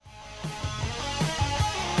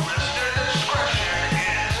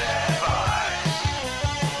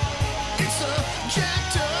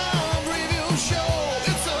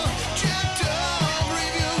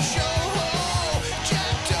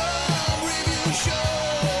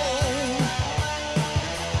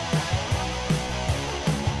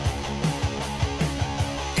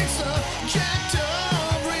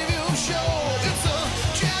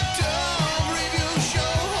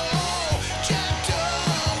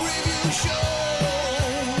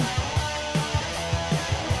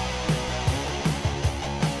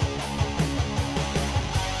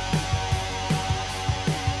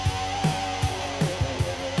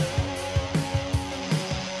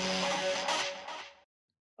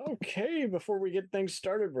Okay, before we get things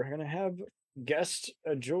started, we're gonna have guest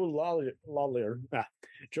Joe Lawler,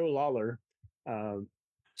 uh,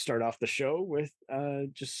 start off the show with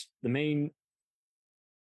just the main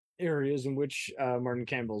areas in which Martin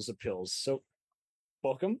Campbell's appeals. So,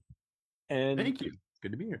 welcome, and Thank you.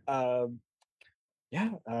 Good to be here. uh, yeah,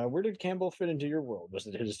 where did Campbell fit into your world? Was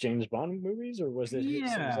it his James Bond movies, or was it some of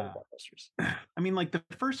his other Yeah. blockbusters? I mean, like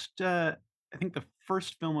I think the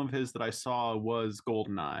first film of his that I saw was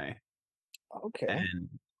Goldeneye. Okay.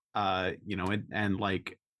 And, and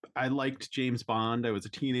like, I liked James Bond. I was a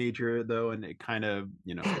teenager, though, and it kind of,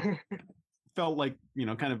 felt like,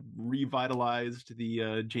 kind of revitalized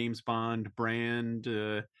the James Bond brand,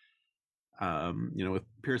 with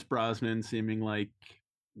Pierce Brosnan seeming like,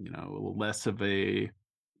 less of a,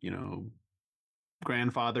 you know,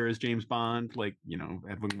 grandfather as James Bond, like,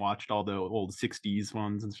 having watched all the old 60s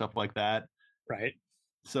ones and stuff like that. Right.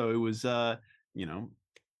 So it was you know,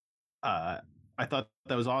 uh I thought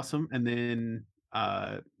that was awesome. And then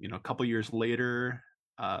a couple years later,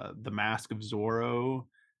 The Mask of Zorro,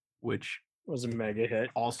 which Was a mega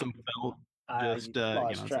hit. also felt I just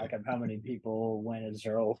lost it's track like of how many people went as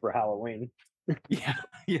Earl for Halloween. yeah,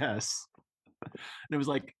 yes. And it was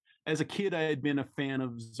like, as a kid I had been a fan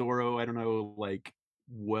of Zorro. I don't know, like,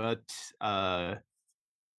 what I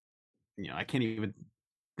can't even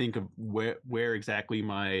think of where exactly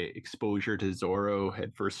my exposure to Zorro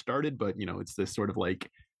had first started, but it's this sort of like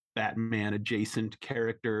Batman adjacent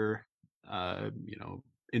character,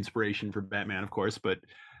 inspiration for Batman, of course, but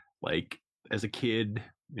like as a kid,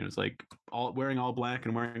 it's like all wearing all black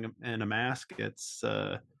and wearing a mask. It's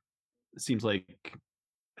seems like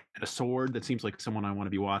a sword. That seems like someone I want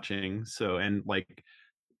to be watching. So, and like,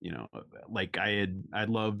 like I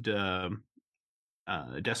loved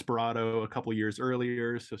Desperado a couple years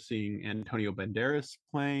earlier. So seeing Antonio Banderas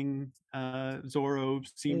playing Zorro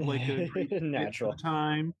seemed like a great fit for Natural. the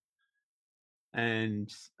time. And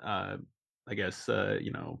I guess,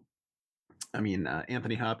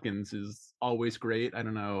 Anthony Hopkins is always great. I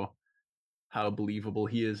don't know how believable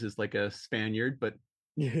he is as like a Spaniard, but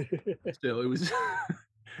still, it was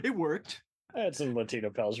it worked. I had some Latino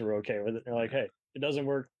pals who were okay with it. They're like, hey, it doesn't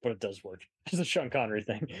work, but it does work. It's a Sean Connery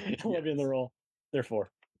thing. I love you in the role.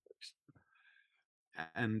 Therefore,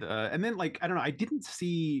 And then, like, I don't know, I didn't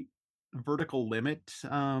see Vertical Limit. I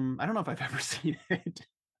don't know if I've ever seen it,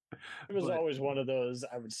 it was but always one of those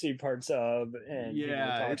I would see parts of and people would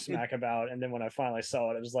yeah, talk smack about. And then when I finally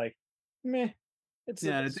saw it, it was like, meh. It's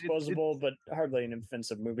yeah, disposable, but hardly an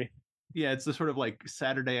offensive movie. yeah, it's the sort of like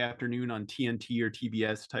Saturday afternoon on TNT or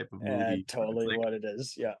TBS type of movie. Totally what it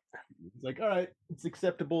is. Yeah. It's like, all right, it's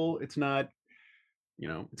acceptable. It's not,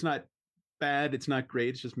 it's not bad. It's not great.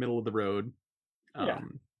 It's just middle of the road. Yeah.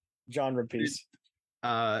 Um, Genre piece.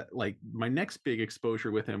 like my next big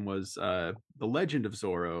exposure with him was The Legend of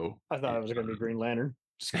Zorro. I thought it was going to be Green Lantern.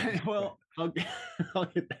 Well, I'll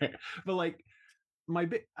get there. But like my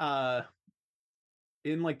bit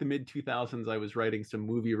in like the mid 2000s, I was writing some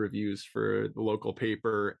movie reviews for the local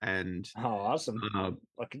paper, and Oh, awesome.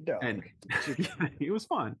 Lucky dog. and it was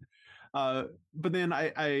fun. But then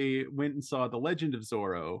I went and saw The Legend of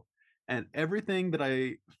Zorro, and everything that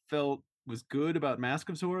I felt was good about Mask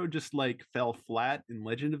of Zorro just like fell flat in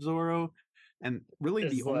Legend of Zorro. And really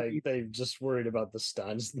the It's like only they just worried about the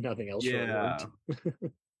stunts. Nothing else really yeah, worked.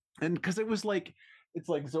 and because it was like, it's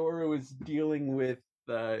like Zorro is dealing with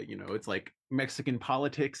it's like Mexican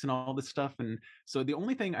politics and all this stuff. And so the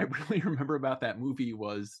only thing I really remember about that movie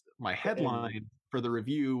was my headline for the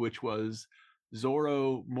review, which was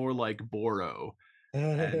Zorro more like Boro.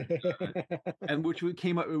 And and which we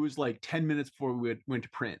came up, it was like 10 minutes before we went to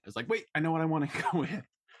print. I was like, wait, I know what I want to go with.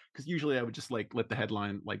 Because usually I would just like let the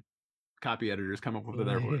headline, like, copy editors come up with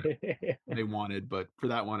whatever they wanted. But for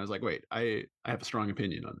that one, I was like, wait, I have a strong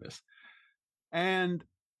opinion on this. And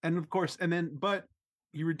of course, and then, but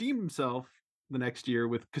he redeemed himself the next year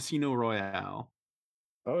with Casino Royale,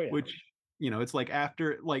 Oh yeah. which, it's like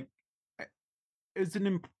after, like, it's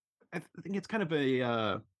I think it's kind of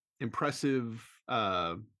a impressive,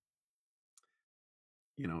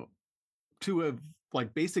 you know, to have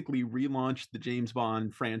like basically relaunched the James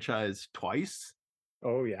Bond franchise twice,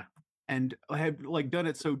 Oh yeah. and have like done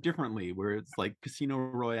it so differently, where it's like Casino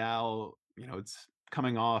Royale, it's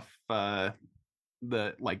coming off the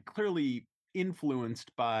like clearly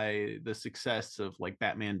influenced by the success of like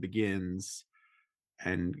Batman Begins,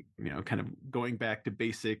 and kind of going back to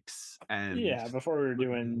basics. And Yeah, before we were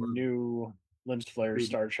doing new Lynch Flair,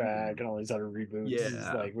 Star Trek, and all these other reboots, it's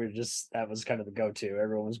yeah, like we were just that was kind of the go-to.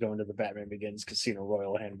 Everyone was going to the Batman Begins Casino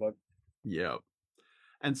Royale handbook. yeah.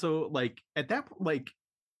 And so like at that, like,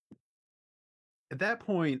 at that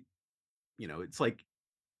point, it's like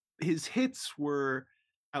his hits were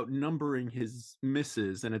outnumbering his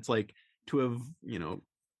misses, and it's like to have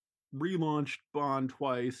relaunched Bond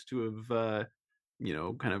twice, to have kind of You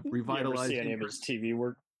ever see revitalized any him of for his TV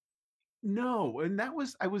work? no, and that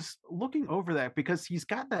was I was looking over that because he's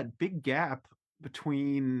got that big gap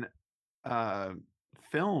between uh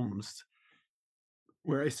films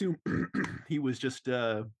where I assume he was just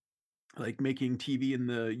like making TV in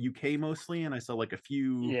the UK mostly, and I saw like a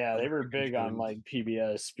few Yeah, they were American big on shows. like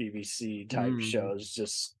PBS, BBC type Mm. shows,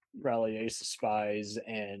 just Rally Ace of Spies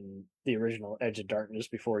and the original Edge of Darkness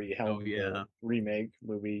before he Oh helmed the yeah. remake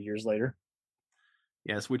movie years later.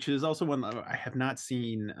 Yes, which is also one I have not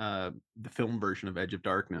seen the film version of Edge of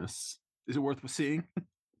Darkness. Is it worth seeing?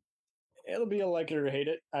 It'll be a like it or hate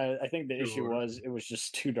it. I think the issue Sure. was it was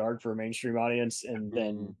just too dark for a mainstream audience, and Mm,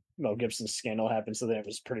 then Mel Gibson's scandal happened. So then it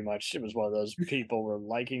was pretty much it was one of those people were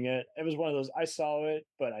liking it. It was one of those I saw it,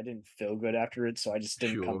 but I didn't feel good after it, so I just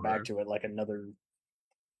didn't come back sure. to it like another.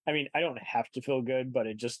 I mean, I don't have to feel good, but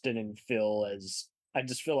it just didn't feel as. I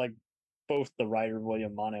just feel like both the writer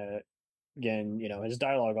William Monaghan, his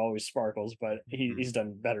dialogue always sparkles, but Mhm. he's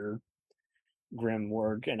done better grim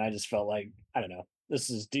work, and I just felt like I don't know. This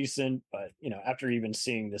is decent, but after even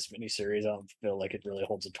seeing this miniseries, I don't feel like it really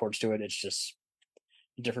holds a torch to it. It's just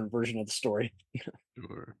a different version of the story.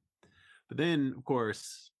 Sure. But then, of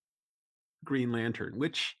course, Green Lantern,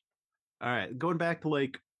 which, all right, going back to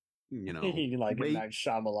like, He like in late. Night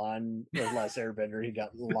Shyamalan, The Last Airbender, he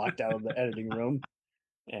got locked out of the editing room,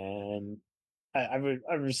 and I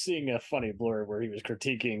was seeing a funny blur where he was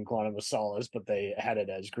critiquing Quantum of Solace, but they had it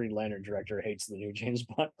as Green Lantern director hates the new James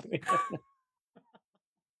Bond.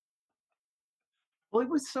 Well, it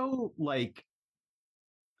was so like,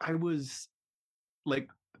 I was like,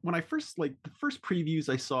 when I first, like, the first previews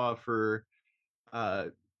I saw for uh,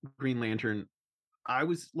 Green Lantern, I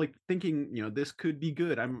was like thinking, this could be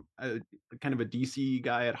good. I'm kind of a DC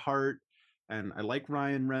guy at heart, and I like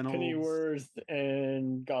Ryan Reynolds. Pennyworth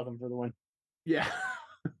and Gotham for the win. Yeah.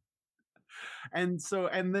 And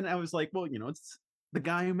then I was like, well, it's the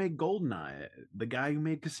guy who made Goldeneye, the guy who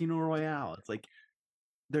made Casino Royale. It's like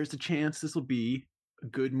there's a chance this will be a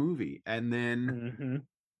good movie. And then Mm-hmm.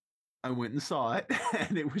 I went and saw it,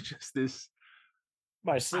 and it was just this.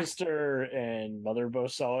 My I sister and mother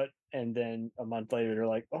both saw it, and then a month later they're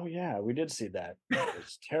like, "Oh yeah, we did see that. That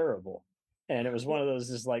was terrible." And it was one well, of those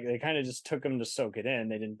just like they kind of just took them to soak it in.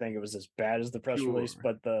 They didn't think it was as bad as the press release, sure.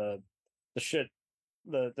 but the shit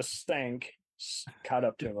the stank caught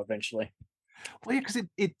up to him eventually. Well, yeah, because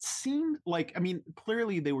it seemed like, I mean,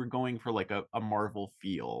 clearly they were going for like a Marvel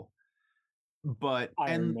feel, but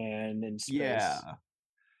Iron and Man in yeah, space.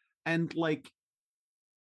 and like,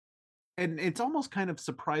 and it's almost kind of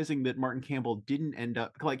surprising that Martin Campbell didn't end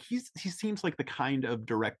up like, he seems like the kind of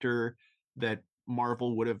director that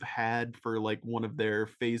Marvel would have had for like one of their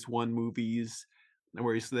phase one movies,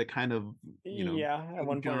 where he's that kind of, Yeah, at Hugh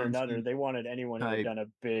one point or another, Johnson they wanted anyone who had type. done a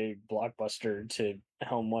big blockbuster to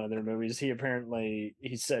helm one of their movies. He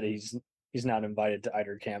said he's not invited to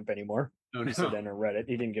either camp anymore. No, He said no. in a Reddit.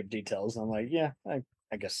 He didn't give details. I'm like, yeah,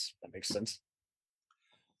 I guess that makes sense.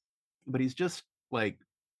 But he's just like,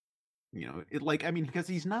 it like, I mean, because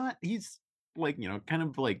he's like, kind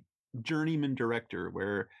of like journeyman director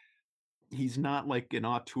where he's not like an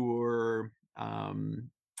auteur,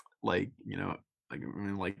 like, like, I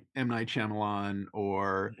mean, like M. Night Shyamalan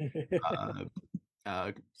or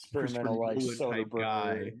uh, Christopher Experimental like Nolan type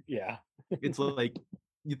guy. Soderbergh. Yeah. It's like,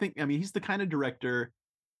 you think, I mean, he's the kind of director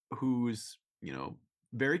who's,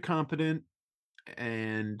 very competent,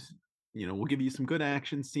 and will give you some good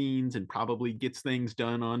action scenes and probably gets things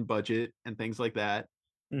done on budget and things like that.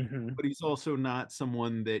 Hmm. But he's also not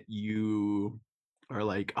someone that you are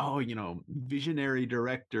like, oh, visionary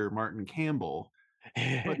director Martin Campbell.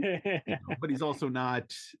 But but he's also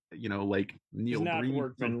not, like He's Neil not Breen,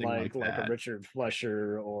 workman something like like a that. Richard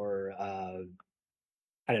Fleischer or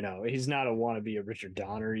I don't know. He's not a wannabe of Richard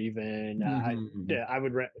Donner. Even Mhm. yeah, I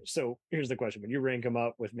would. So here's the question: Would you rank him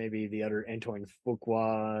up with maybe the other Antoine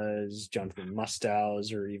Fuqua's, Jonathan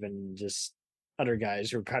Mustow's, or even just other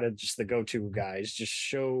guys who are kind of just the go-to guys? Just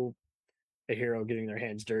show a hero getting their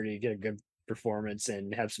hands dirty, get a good performance,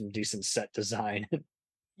 and have some decent set design.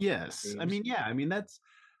 Yes, I Seems mean, yeah, I mean, that's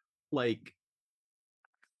like,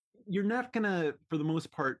 you're not gonna, for the most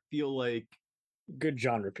part, feel like, good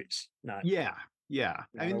genre piece, not yeah, yeah.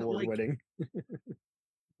 I not mean, award like, winning.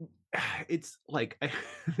 it's like,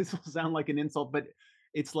 this will sound like an insult, but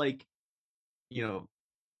it's like, you know,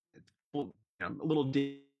 well, I'm a little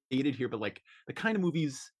dated here, but like the kind of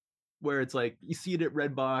movies where it's like you see it at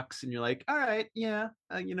Redbox and you're like, all right, yeah,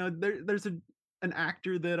 there's a an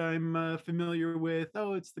actor that I'm familiar with.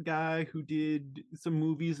 Oh, it's the guy who did some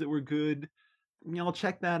movies that were good. I'll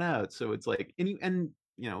check that out. So it's like and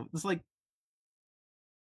it's like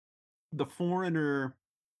The Foreigner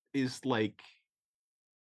is like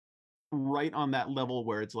right on that level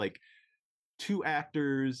where it's like two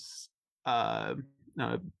actors, uh,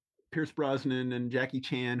 uh Pierce Brosnan and Jackie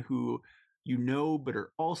Chan, who but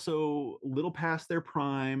are also a little past their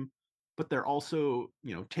prime, but they're also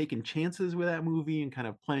taking chances with that movie and kind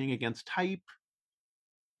of playing against type.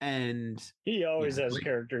 And He always has like,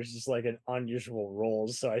 characters just like in unusual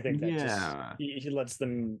roles, so I think that just yeah. he lets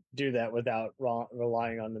them do that without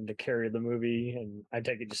relying on them to carry the movie. And I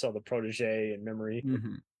take it you saw the protege in Memory.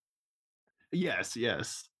 Mhm. Yes,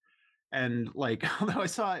 yes. And like, although I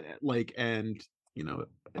saw it and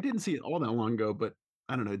I didn't see it all that long ago, but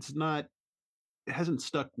I don't know, it hasn't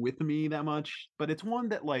stuck with me that much. But it's one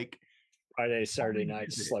that like Friday, I'll Saturday night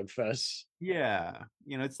revisit. slugfest. Yeah,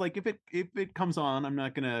 it's like if it comes on, I'm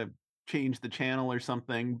not gonna change the channel or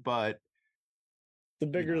something. But The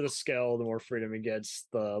you know, bigger the scale, the more freedom he gets.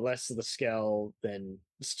 The less of the scale, then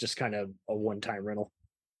it's just kind of a one-time rental.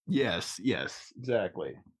 yes, yes,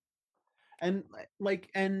 exactly. And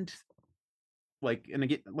and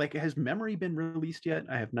again, like, has Memory been released yet?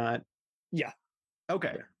 I have not. Yeah,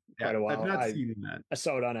 Okay, yeah, yeah, quite a I've while. not I seen that. I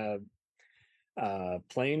saw it on a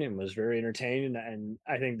plane and was very entertained. And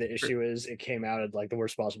I think the issue is it came out at like the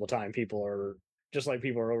worst possible time. People are just like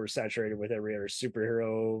people are oversaturated with every other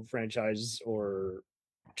superhero franchise or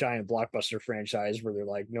giant blockbuster franchise where they're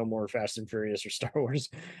like no more Fast and Furious or Star Wars,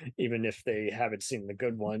 even if they haven't seen the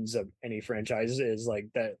good ones of any franchise. Is like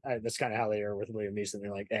that. That's kind of how they are with Liam Neeson.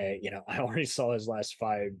 They're like, hey, I already saw his last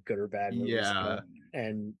five good or bad movies. Yeah.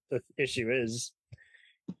 And the issue is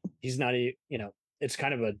he's not it's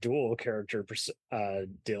kind of a dual character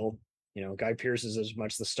deal. Guy Pearce is as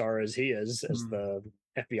much the star as he is as Hmm. the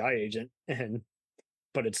FBI agent, and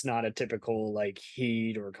but it's not a typical like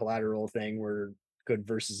Heat or Collateral thing where good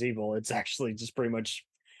versus evil. It's actually just pretty much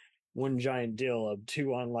one giant deal of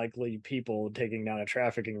two unlikely people taking down a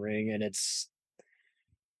trafficking ring, and it's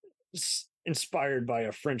inspired by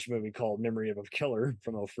a French movie called Memory of a Killer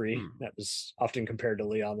from '03 Hmm. that was often compared to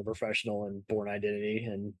Leon the Professional and Born Identity.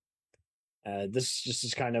 And this just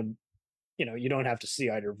is kind of, you don't have to see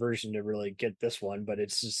either version to really get this one, but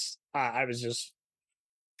it's just I was just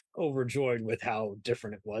overjoyed with how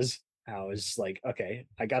different it was. I was like, okay,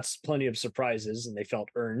 I got plenty of surprises and they felt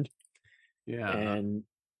earned. Yeah. And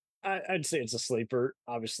I'd say it's a sleeper.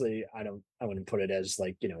 Obviously, I wouldn't put it as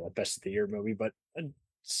like, a best of the year movie, but a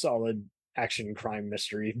solid action crime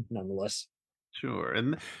mystery nonetheless. Sure.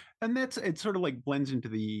 And that's it sort of like blends into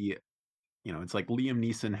it's like Liam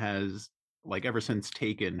Neeson has like ever since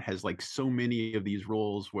Taken has like so many of these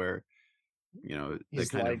roles where, the He's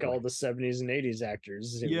kind of like all like, the '70s and '80s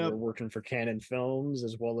actors who yep, were working for Canon Films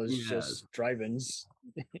as well as yes. just drive-ins.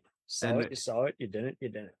 Saw And it, you saw it, you didn't, you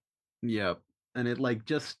didn't. yep. And it like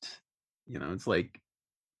just, it's like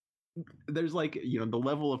there's like, the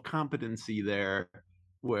level of competency there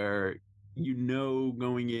where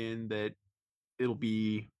going in that it'll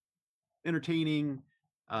be entertaining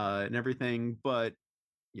and everything, but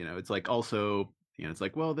it's like also, it's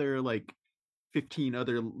like, well, there are like 15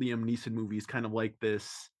 other Liam Neeson movies kind of like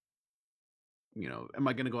this. Am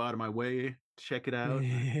I going to go out of my way to check it out?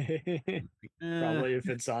 Eh, Probably if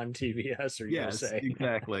it's on TBS or yes, USA.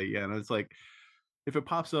 exactly. Yeah, and it's like if it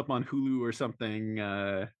pops up on Hulu or something,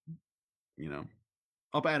 you know,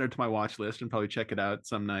 I'll add it to my watch list and probably check it out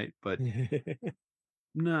some night. But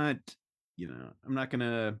not, I'm not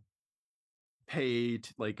gonna pay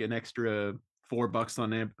like an extra $4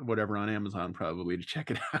 on whatever on Amazon probably to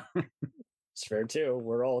check it out. It's fair too.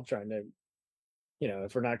 We're all trying to,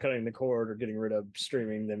 if we're not cutting the cord or getting rid of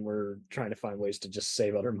streaming, then we're trying to find ways to just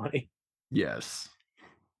save other money. Yes,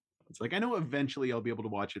 it's like I know eventually I'll be able to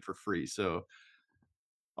watch it for free, so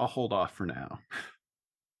I'll hold off for now.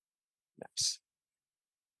 Nice.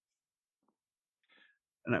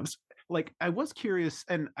 And I was curious,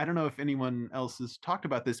 and I don't know if anyone else has talked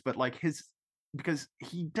about this, but like because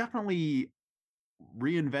he definitely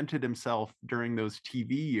reinvented himself during those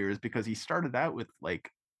TV years because he started out with like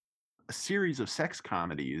a series of sex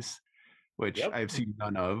comedies, which Yep. I've seen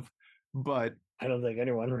none of, but I don't think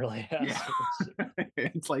anyone really yeah, has.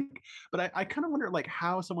 it's like, but I kind of wonder like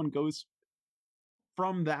how someone goes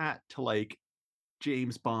from that to like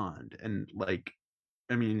James Bond and like,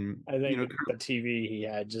 I mean, I think the TV he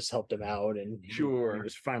had just helped him out, and when he sure.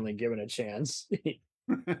 was finally given a chance, he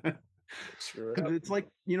screwed it Because up. it's like,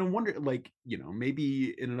 wonder like,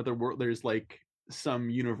 maybe in another world there's like some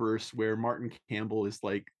universe where Martin Campbell is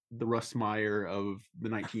like the Russ Meyer of the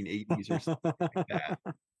 1980s or something like that.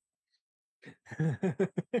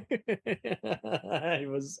 I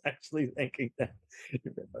was actually thinking that. You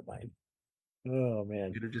read my mind. Oh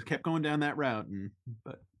man. Could have just kept going down that route,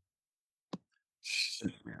 but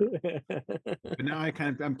now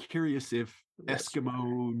I'm curious if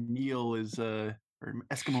Eskimo Neil is or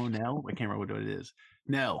Eskimo Nell. I can't remember what it is.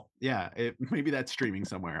 Nell, yeah, maybe that's streaming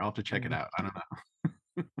somewhere. I'll have to check it out. I don't know.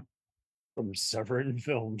 From Severin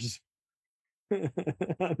Films.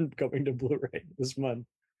 I'm coming to Blu-ray this month.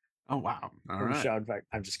 Oh wow! All From right. Shout Fact.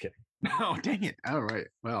 I'm just kidding. Oh dang it! All right.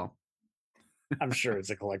 Well, I'm sure it's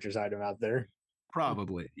a collector's item out there.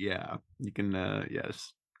 Probably, yeah. You can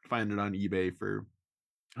yes, find it on eBay for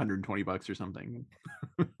 $120 or something.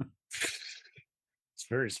 It's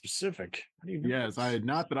very specific. How do you know yes,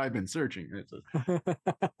 not that I've been searching.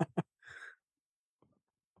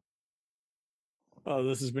 Oh,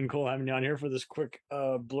 this has been cool having you on here for this quick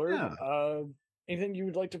blurb. Yeah. Anything you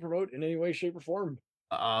would like to promote in any way, shape, or form?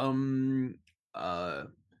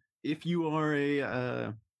 If you are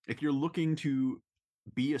if you're looking to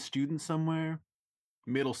be a student somewhere,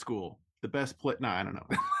 middle school, the best place. No, I don't know.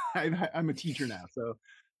 I'm a teacher now, so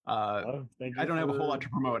I don't have a whole lot to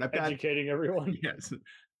promote. I've got educating everyone. Yes,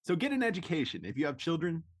 so get an education. If you have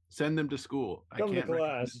children, send them to school. Come to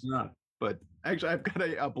class. But actually, I've got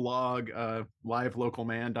a blog,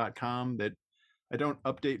 livelocalman.com, that I don't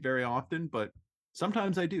update very often, but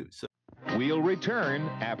sometimes I do. So we'll return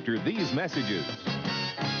after these messages.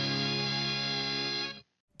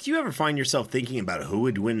 Do you ever find yourself thinking about who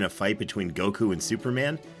would win in a fight between Goku and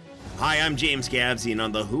Superman? Hi, I'm James Gavsey, and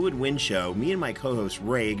on the Who Would Win show, me and my co-host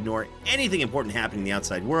Ray ignore anything important happening in the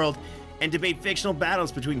outside world and debate fictional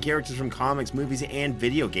battles between characters from comics, movies, and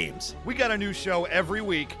video games. We got a new show every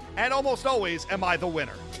week, and almost always am I the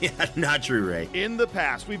winner. Yeah, not true, Ray. In the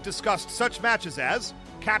past, we've discussed such matches as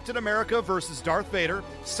Captain America versus Darth Vader,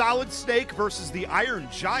 Solid Snake versus the Iron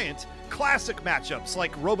Giant, classic matchups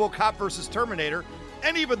like RoboCop versus Terminator,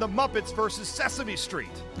 and even the Muppets versus Sesame Street.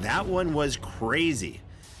 That one was crazy.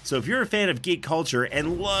 So if you're a fan of geek culture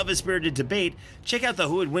and love a spirited debate, check out the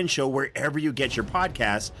Who Would Win show wherever you get your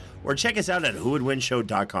podcasts, or check us out at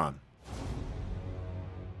whowouldwinshow.com.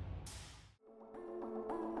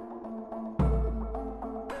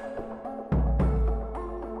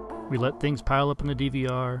 We let things pile up in the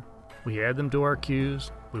DVR, we add them to our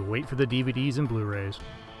queues, we wait for the DVDs and Blu-rays.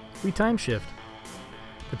 We time shift.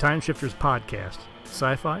 The Time Shifters Podcast.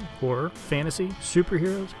 Sci-fi, horror, fantasy,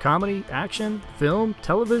 superheroes, comedy, action, film,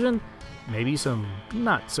 television, maybe some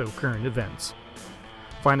not-so-current events.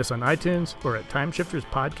 Find us on iTunes or at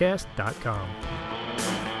timeshifterspodcast.com.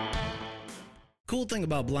 Cool thing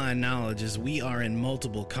about Blind Knowledge is we are in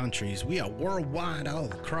multiple countries. We are worldwide all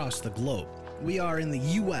across the globe. We are in the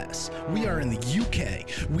US, we are in the UK,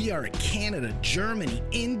 we are in Canada, Germany,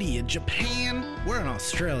 India, Japan. We're in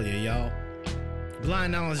Australia, y'all.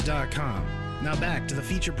 BlindKnowledge.com. Now back to the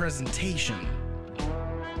feature presentation.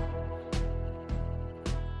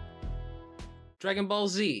 Dragon Ball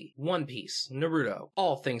Z, One Piece, Naruto,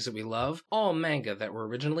 all things that we love, all manga that were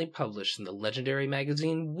originally published in the legendary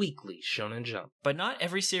magazine Weekly Shonen Jump. But not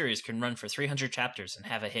every series can run for 300 chapters and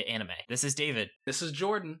have a hit anime. This is David. This is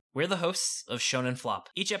Jordan. We're the hosts of Shonen Flop.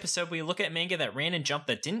 Each episode we look at manga that ran in Jump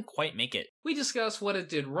that didn't quite make it. We discuss what it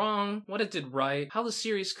did wrong, what it did right, how the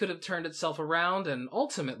series could have turned itself around, and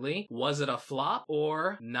ultimately, was it a flop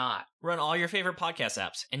or not? We're on all your favorite podcast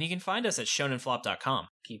apps, and you can find us at shonenflop.com.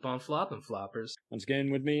 Keep on flopping, floppers. Once again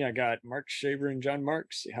with me, I got Mark Shaver and Jon Mark.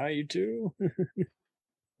 Say hi, you two.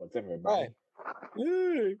 What's up, everybody?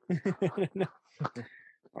 Hey.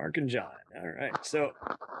 Mark and John. All right. So,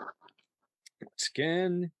 once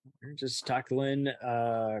again, we're just tackling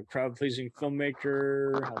crowd-pleasing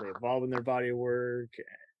filmmaker, how they evolve in their body of work.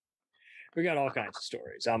 We got all kinds of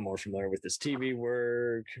stories. I'm more familiar with his TV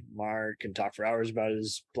work. Mark can talk for hours about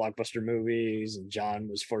his blockbuster movies, and John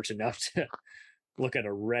was fortunate enough to look at a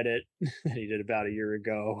Reddit that he did about a year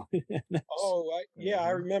ago. I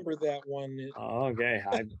remember that one. Okay,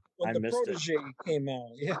 when I the missed Protege came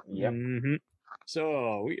out. Yeah. Yep. Mm-hmm.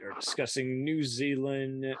 So we are discussing New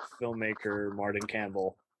Zealand filmmaker Martin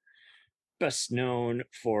Campbell, best known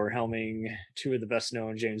for helming two of the best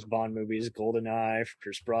known James Bond movies, GoldenEye for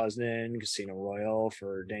Pierce Brosnan, Casino Royale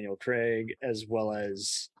for Daniel Craig, as well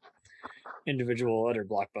as individual other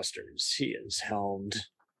blockbusters he has helmed.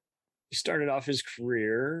 He started off his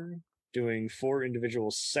career doing 4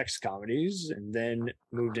 individual sex comedies and then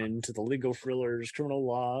moved into the legal thrillers Criminal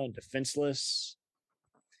Law and Defenseless.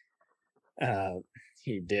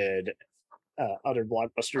 He did other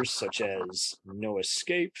blockbusters such as No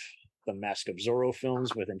Escape, the Mask of Zorro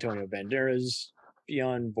films with Antonio Banderas,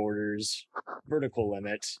 Beyond Borders, Vertical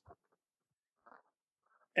Limit,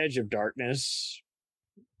 Edge of Darkness,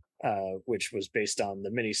 which was based on the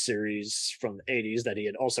miniseries from the 80s that he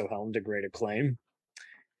had also helmed to great acclaim.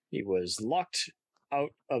 He was locked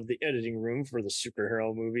out of the editing room for the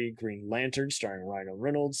superhero movie Green Lantern starring Ryan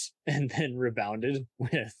Reynolds, and then rebounded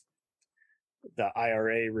with the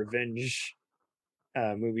IRA Revenge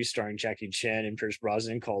movie starring Jackie Chan and Pierce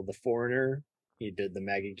Brosnan called The Foreigner. He did the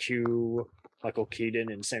Maggie Q, Michael Keaton,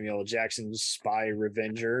 and Samuel L. Jackson's Spy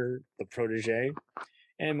Revenger, The Protege,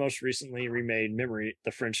 and most recently remade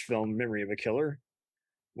the French film Memory of a Killer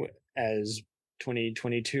as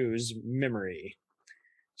 2022's Memory,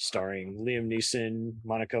 starring Liam Neeson,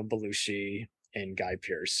 Monica Bellucci, and Guy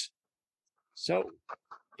Pearce. So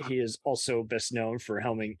he is also best known for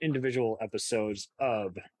helming individual episodes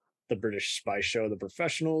of the British spy show The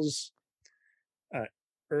Professionals,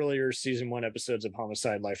 earlier season 1 episodes of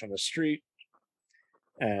Homicide: Life on the Street,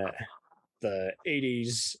 the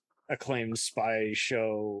 80s acclaimed spy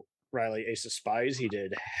show Riley Ace of Spies. He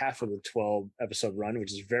did half of the 12 episode run,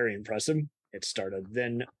 which is very impressive. It starred a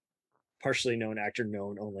then partially known actor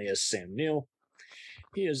known only as Sam Neill.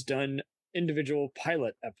 He has done individual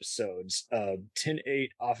pilot episodes of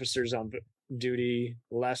 10-8, Officers on Duty,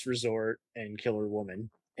 Last Resort, and Killer Woman,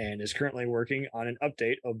 and is currently working on an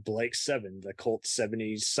update of Blake 7, the cult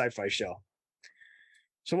 70s sci-fi show.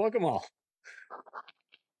 So welcome all.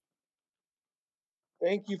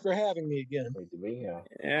 Thank you for having me again.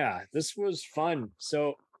 Yeah, this was fun.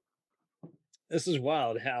 So this is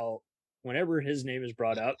wild how whenever his name is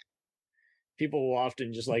brought up, people will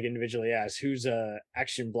often just like individually ask, who's a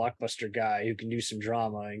action blockbuster guy who can do some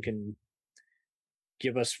drama and can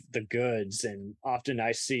give us the goods? And often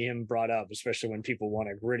I see him brought up, especially when people want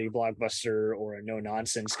a gritty blockbuster or a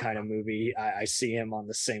no-nonsense kind of movie. I see him on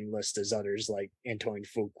the same list as others like Antoine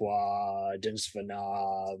Fuqua, Denis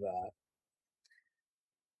Villeneuve,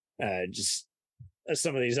 just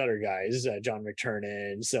some of these other guys, John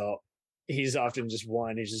McTiernan. So he's often just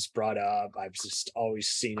one who's just brought up. I've just always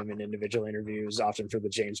seen him in individual interviews, often for the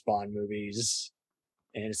James Bond movies.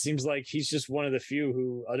 And it seems like he's just one of the few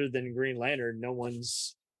who, other than Green Lantern, no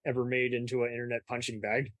one's ever made into an internet punching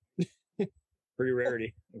bag. Pretty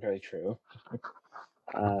rarity. Very true.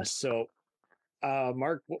 So,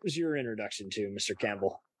 Mark, what was your introduction to Mr.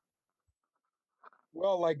 Campbell?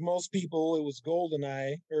 Well, like most people, it was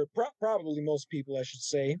GoldenEye, or probably most people, I should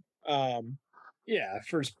say. Yeah,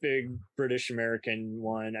 first big British American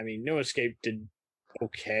one. I mean, No Escape did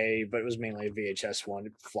okay, but it was mainly a VHS one.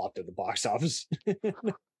 It flopped at the box office.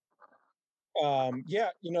 Yeah,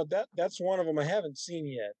 that's one of them I haven't seen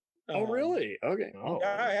yet. Oh, really? Okay. Oh,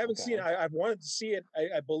 I haven't seen it. I've wanted to see it.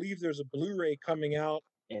 I believe there's a Blu-ray coming out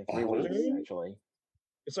in 3 weeks, actually.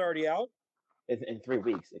 It's already out? In 3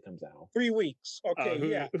 weeks, it comes out. 3 weeks. Okay,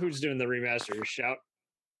 yeah. Who's doing the remaster? Shout.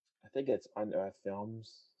 I think it's Unearthed Films,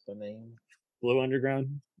 the name. Blue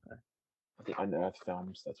Underground? I think Unearthed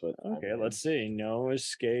Films, that's what. Okay, let's see. No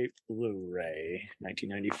Escape Blu-ray,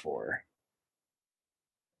 1994.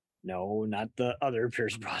 No, not the other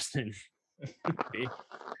Pierce Brosnan.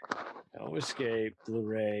 No Escape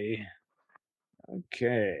Blu-ray.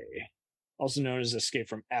 Okay. Also known as Escape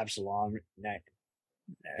from Absalom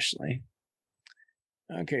nationally.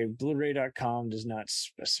 Okay, Blu-ray.com does not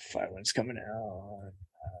specify when it's coming out.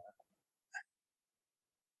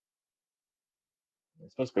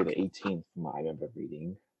 It's supposed to be the 18th, from what I remember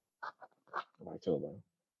reading, of October.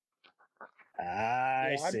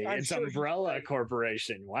 I see. I'm it's sure Umbrella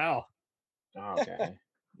Corporation. Wow. Oh, okay.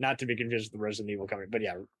 Not to be confused with the Resident Evil company, but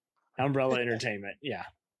yeah, Umbrella Entertainment. Yeah.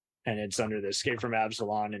 And it's under the Escape from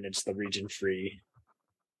Absalom, and it's the region free.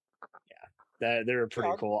 Yeah. They're a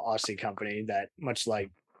pretty cool Aussie company that, much like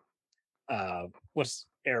what's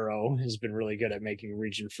Arrow, has been really good at making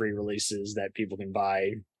region free releases that people can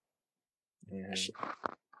buy. Yeah.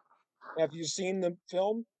 Have you seen the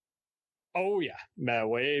film? Oh yeah,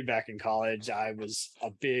 way back in college, I was a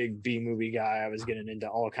big B movie guy. I was getting into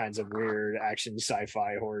all kinds of weird action,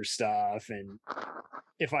 sci-fi, horror stuff, and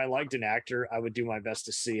if I liked an actor, I would do my best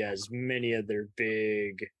to see as many of their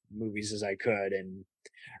big movies as I could. And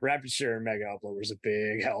Rapid Share and Mega Upload was a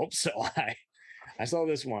big help. So I saw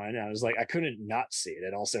this one, and I was like, I couldn't not see it.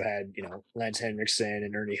 It also had Lance Henriksen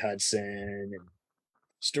and Ernie Hudson and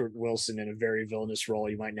Stuart Wilson in a very villainous role.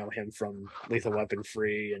 You might know him from Lethal Weapon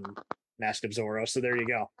Free and Mask of Zorro. So there you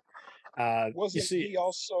go. Wasn't he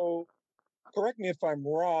also, correct me if I'm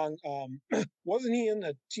wrong, wasn't he in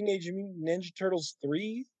the Teenage Mutant Ninja Turtles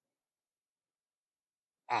 3?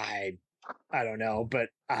 I don't know, but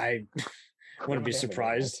I wouldn't be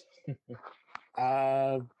surprised.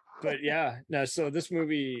 But yeah, no, so this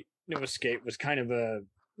movie No Escape was kind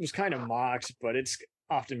of mocked, but it's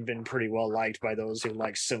often been pretty well liked by those who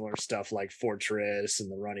like similar stuff like Fortress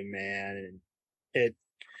and The Running Man. And it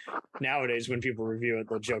nowadays when people review it,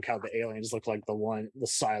 they'll joke how the aliens look like the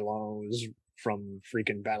Cylons from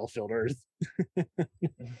freaking Battlefield Earth.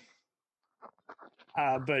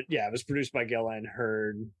 But yeah, it was produced by Gillian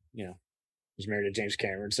Hurd. You know, was married to James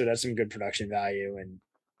Cameron, so that's some good production value. And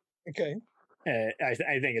okay,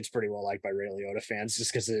 I think it's pretty well liked by Ray Liotta fans,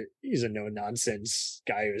 just because he's a no nonsense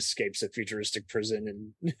guy who escapes a futuristic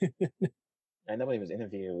prison. And I know when he was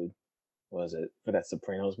interviewed, was it for that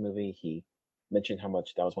Sopranos movie? He mentioned how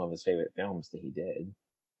much that was one of his favorite films that he did.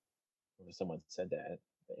 Or someone said that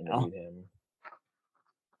interviewed him.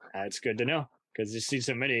 It's good to know, because you see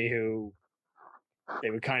so many who they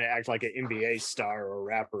would kind of act like an NBA star or a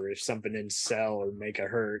rapper. If something didn't sell or make a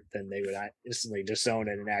hurt, then they would instantly disown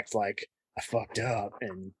it and act like I fucked up.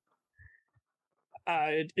 And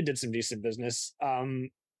it did some decent business.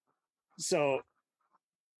 So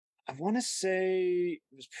I want to say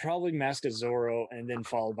it was probably Mask of Zorro and then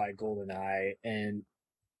followed by GoldenEye. And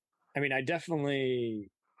I mean, I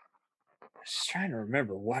was trying to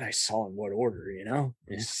remember what I saw in what order, you know?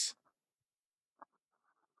 It's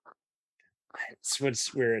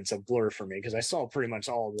where it's a blur for me, because I saw pretty much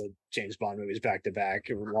all the James Bond movies back to back,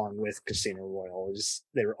 along with Casino Royale.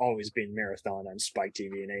 They were always being marathon on Spike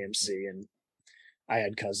TV and AMC, and I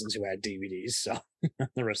had cousins who had DVDs, so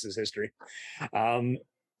the rest is history. And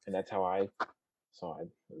that's how I saw it.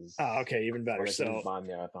 Okay, even better. So Bond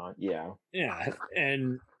marathon, yeah,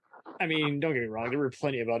 and I mean, don't get me wrong, there were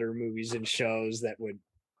plenty of other movies and shows that would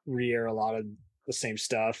re-air a lot of the same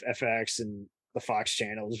stuff. FX and the Fox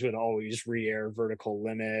channels would always re-air Vertical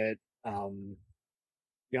Limit.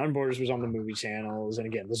 Beyond Borders was on the movie channels, and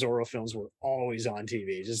again, the Zorro films were always on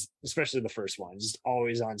TV, just especially the first one, just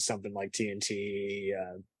always on something like TNT,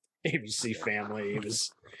 ABC Family. It was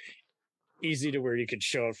easy to where you could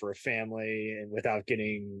show it for a family and without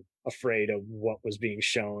getting afraid of what was being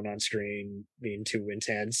shown on screen being too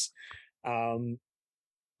intense.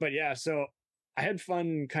 But yeah, so I had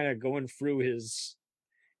fun kind of going through his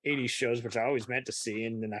 80s shows, which I always meant to see,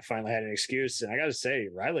 and then I finally had an excuse. And I gotta say,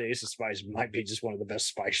 Riley Ace of Spies might be just one of the best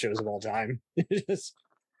spy shows of all time. It's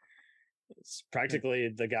practically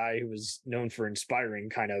the guy who was known for inspiring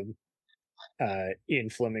kind of Ian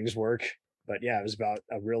Fleming's work. But yeah, it was about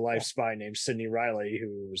a real life spy named Sidney Riley,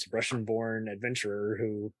 who was a Russian-born adventurer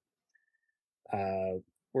who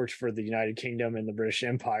worked for the United Kingdom and the British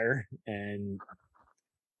Empire, and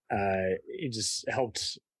he just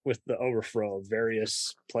helped with the overthrow of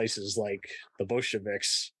various places like the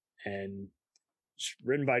Bolsheviks. And it's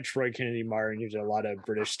written by Troy Kennedy Martin, who did a lot of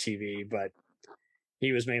British TV, but he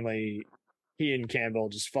and Campbell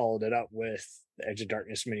just followed it up with the Edge of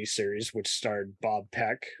Darkness miniseries, which starred Bob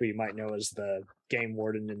Peck, who you might know as the game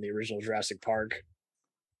warden in the original Jurassic Park.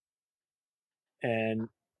 And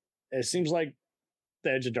it seems like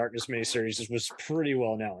the Edge of Darkness miniseries was pretty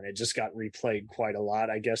well known. It just got replayed quite a lot,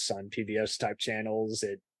 I guess, on PBS type channels.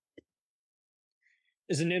 It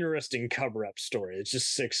is an interesting cover-up story. It's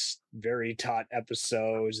just 6 very taut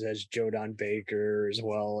episodes. It has Joe Don Baker as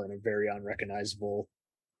well, and a very unrecognizable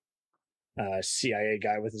CIA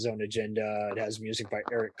guy with his own agenda. It has music by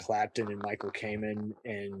Eric Clapton and Michael Kamen,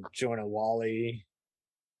 and Jonah Wally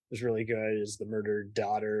was really good as the murdered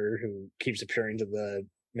daughter who keeps appearing to the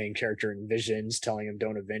main character in visions, telling him,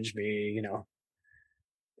 "Don't avenge me," you know.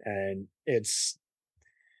 And it's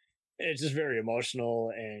just very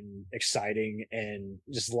emotional and exciting and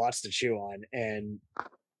just lots to chew on, and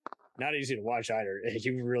not easy to watch either.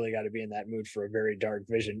 You really got to be in that mood for a very dark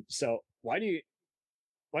vision. So why do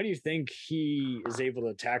you think he is able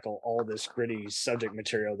to tackle all this gritty subject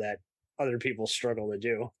material that other people struggle to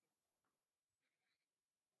do?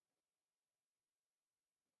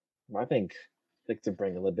 I think to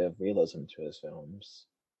bring a little bit of realism to his films,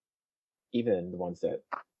 even the ones that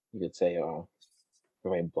you could say are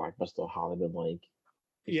very blockbuster Hollywood like.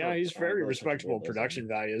 Yeah, he's very respectable production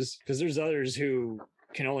values, because there's others who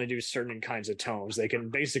can only do certain kinds of tones. They can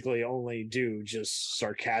basically only do just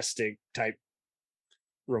sarcastic type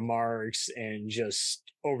remarks and just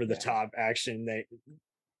over the top action.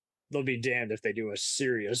 They'll be damned if they do a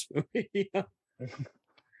serious movie.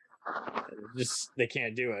 Just they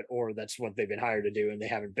can't do it, or that's what they've been hired to do, and they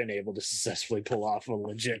haven't been able to successfully pull off a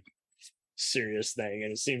legit serious thing.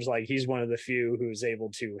 And it seems like he's one of the few who's able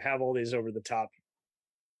to have all these over the top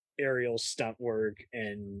aerial stunt work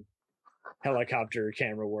and helicopter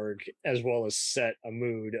camera work, as well as set a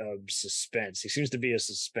mood of suspense. He seems to be a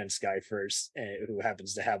suspense guy first, who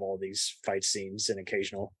happens to have all these fight scenes in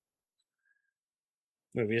occasional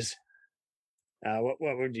movies.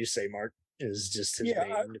 What would you say, Mark? Is just his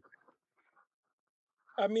main?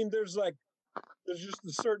 I mean, there's just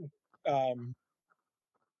a certain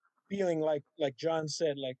feeling, like John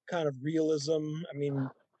said, like kind of realism. I mean,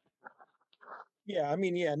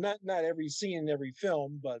 not every scene in every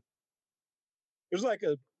film, but there's like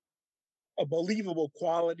a believable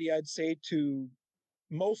quality, I'd say, to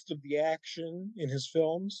most of the action in his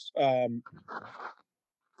films. And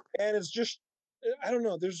it's just, I don't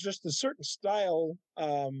know, there's just a certain style,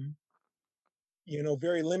 very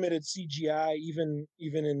limited CGI, even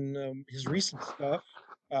in his recent stuff.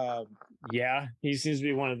 Yeah, he seems to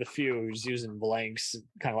be one of the few who's using blanks,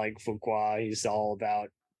 kind of like Fuqua. He's all about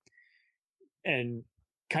and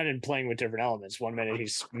kind of playing with different elements. One minute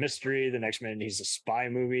he's mystery, the next minute he's a spy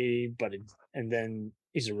movie, and then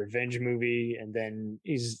he's a revenge movie, and then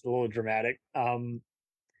he's a little dramatic. I mean,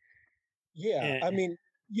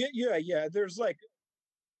 yeah.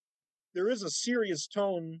 There is a serious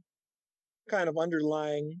tone kind of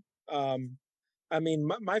underlying. I mean,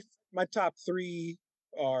 my top three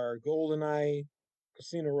are GoldenEye,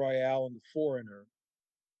 Casino Royale, and The Foreigner.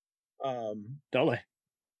 Totally.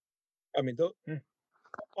 I mean,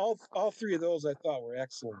 all three of those I thought were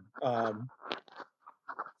excellent.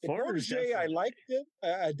 Protege, I liked it.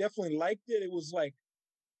 I definitely liked it. It was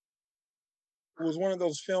one of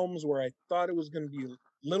those films where I thought it was going to be a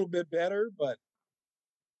little bit better, but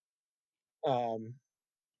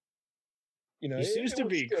he seems to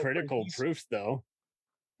be critical proof, though.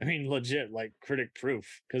 I mean, legit, like critic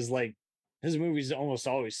proof, because like his movies almost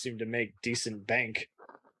always seem to make decent bank.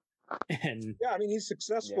 And yeah, I mean, he's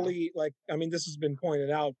successfully this has been pointed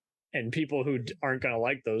out. And people who aren't going to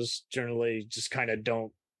like those generally just kind of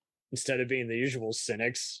don't, instead of being the usual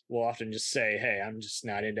cynics, will often just say, hey, I'm just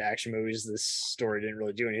not into action movies. This story didn't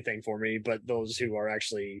really do anything for me. But those who are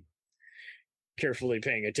actually carefully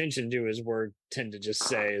paying attention to his work tend to just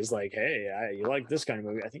say is like, hey, you like this kind of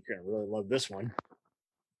movie, I think you're going to really love this one.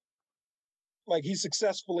 Like, he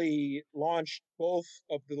successfully launched both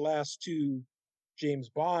of the last two James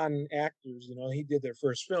Bond actors. He did their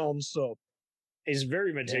first films, so he's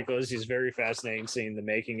very meticulous. Yeah. He's very fascinating seeing the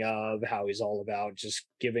making of, how he's all about just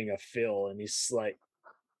giving a feel, and he's like,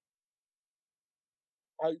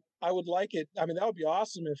 I would like it. I mean, that would be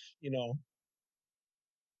awesome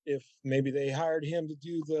if maybe they hired him to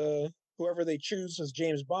do whoever they choose as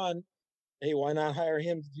James Bond. Hey, why not hire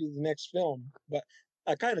him to do the next film? But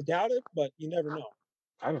I kind of doubt it, but you never know.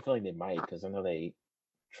 I have a feeling they might, because I know they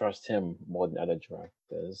trust him more than other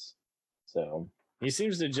directors. So he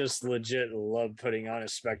seems to just legit love putting on a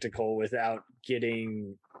spectacle without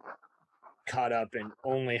getting caught up in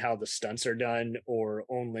only how the stunts are done or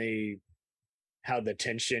only how the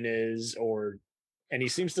tension is, and he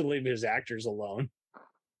seems to leave his actors alone.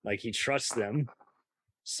 Like, he trusts them,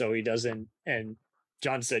 so he doesn't. And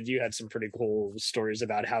John said you had some pretty cool stories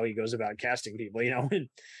about how he goes about casting people. When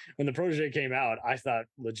the Protege came out, I thought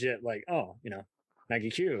legit, like, oh, Maggie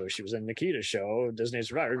Q, she was in Nikita's show, Designated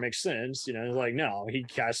Survivor, makes sense. Like, no, he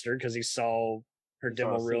cast her because he saw her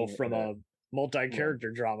demo reel from a multi-character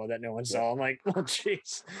drama that no one saw. I'm like, well,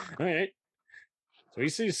 jeez. All right. So he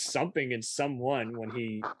sees something in someone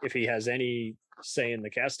if he has any say in the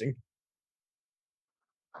casting.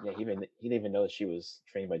 Yeah, he didn't even know that she was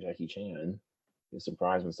trained by Jackie Chan. He was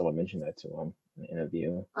surprised when someone mentioned that to him in an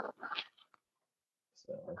interview.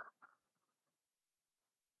 So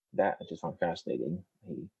that I just found fascinating.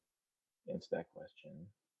 He answered that question.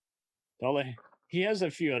 Totally. He has a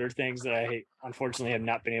few other things that I unfortunately have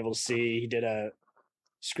not been able to see. He did a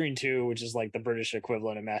Screen 2, which is like the British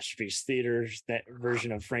equivalent of Masterpiece Theaters, that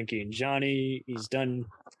version of Frankie and Johnny. He's done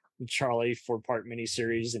Charlie 4-part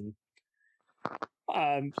miniseries, and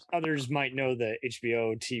others might know the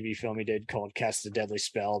HBO TV film he did called Cast a Deadly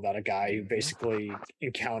Spell, about a guy who basically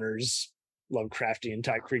encounters Lovecraftian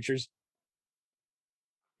type creatures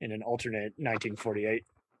in an alternate 1948.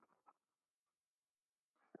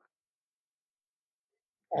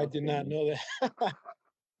 I did not know that.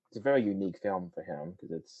 It's a very unique film for him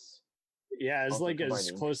because it's like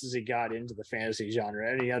as close as he got into the fantasy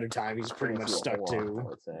genre. Any other time, he's pretty much stuck to. I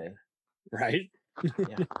would say. Right.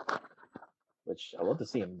 Yeah. Which I love to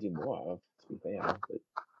see him do more of, to be fair, but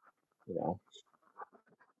I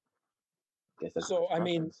guess that's so. I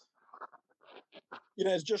mean,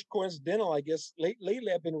 it's just coincidental. I guess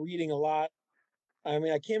lately I've been reading a lot. I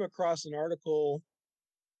mean, I came across an article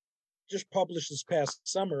just published this past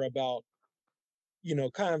summer about,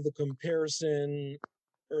 kind of the comparison,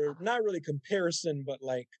 or not really comparison, but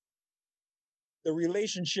like the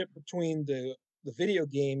relationship between the video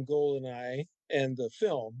game GoldenEye and the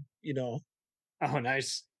film, Oh,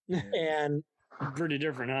 nice. And Pretty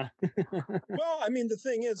different, huh? Well, I mean, the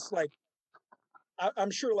thing is, like,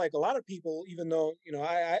 I'm sure, like a lot of people, even though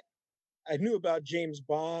I knew about James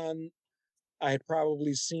Bond, I had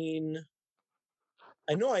probably seen.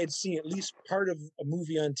 I know I had seen at least part of a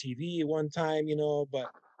movie on TV one time,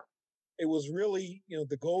 but it was really,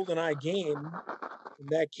 the GoldenEye game when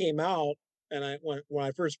that came out, and when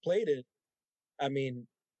I first played it, I mean,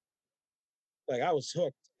 like I was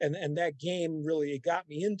hooked, and that game really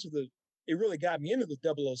it really got me into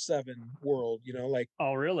the 007 world, like.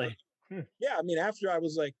 Oh, really? Yeah, I mean, after I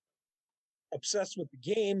was like obsessed with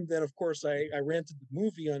the game, then of course I rented the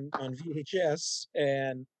movie on VHS,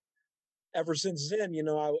 and ever since then,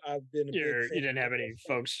 I've been a big fan. You didn't have any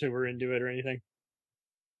folks who were into it or anything?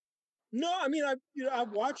 No, I mean,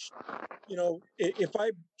 I've watched, if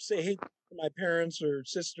I say, hey, to my parents or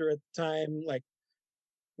sister at the time, like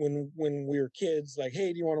when we were kids, like,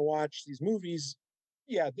 hey, do you want to watch these movies?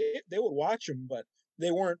 Yeah, they would watch them, but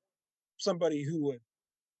they weren't somebody who would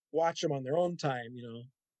watch them on their own time,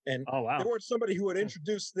 and oh, wow. they weren't somebody who would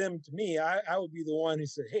introduce them to me. I would be the one who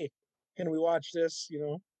said, hey, can we watch this,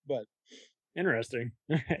 but interesting.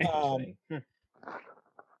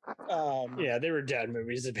 Yeah, they were dad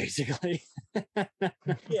movies basically.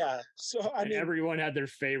 Yeah, so I mean, everyone had their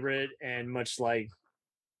favorite, and much like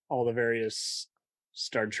all the various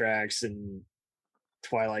Star Treks and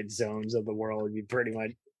Twilight Zones of the world, you pretty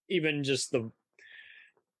much, even just the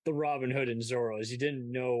Robin Hood and Zorros, you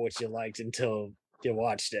didn't know what you liked until you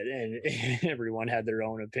watched it, and everyone had their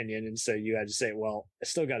own opinion, and so you had to say, well, I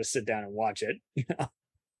still got to sit down and watch it.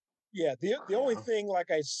 Yeah, the only thing, like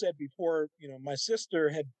I said before, my sister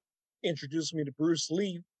had introduced me to Bruce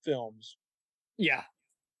Lee films. Yeah.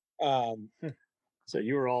 So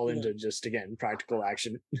you were all into just, again, practical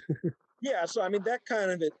action. Yeah, so I mean, that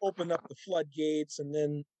kind of, it opened up the floodgates, and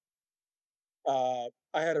then I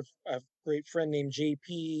had a great friend named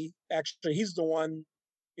JP. Actually, he's the one,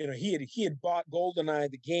 he had bought GoldenEye,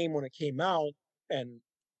 the game, when it came out, and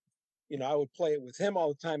I would play it with him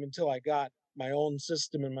all the time until I got my own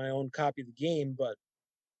system and my own copy of the game. But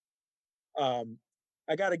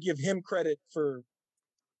I got to give him credit for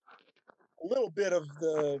a little bit of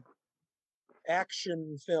the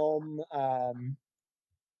action film,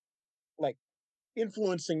 like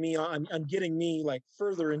influencing me on getting me like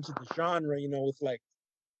further into the genre, with like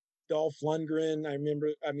Dolph Lundgren. I remember,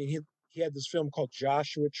 I mean, he had this film called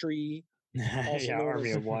Joshua Tree. Yeah,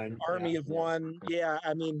 Army of One. Army of One. Yeah,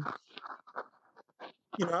 I mean,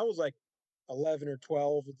 I was like 11 or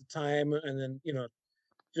 12 at the time, and then,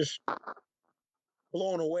 just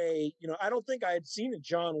blown away. I don't think I had seen a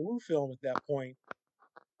John Woo film at that point.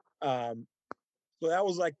 So that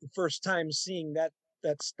was like the first time seeing that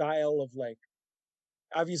style of, like,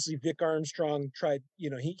 obviously Vic Armstrong tried,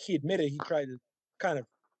 he admitted he tried to kind of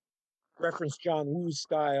reference John Woo's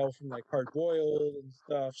style from like Hard Boiled and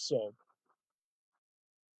stuff. So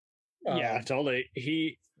yeah, totally.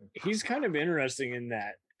 He's kind of interesting in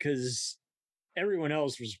that, because everyone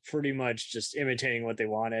else was pretty much just imitating what they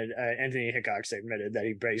wanted. Anthony Hickox admitted that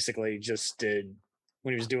he basically just did,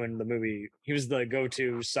 when he was doing the movie, he was the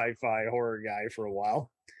go-to sci-fi horror guy for a while.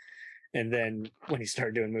 And then when he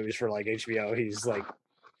started doing movies for like HBO,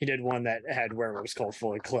 he did one that had werewolves called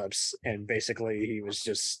Full Eclipse. And basically he was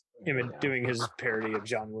just doing his parody of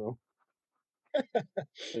John Woo.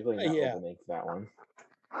 Yeah. Makes that one.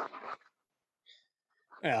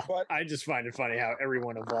 Yeah, but I just find it funny how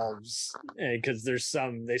everyone evolves, because there's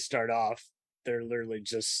some, they start off, they're literally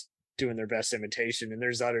just doing their best imitation, and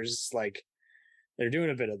there's others like they're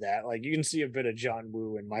doing a bit of that. Like you can see a bit of John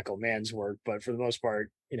Woo and Michael Mann's work, but for the most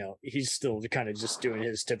part, he's still kind of just doing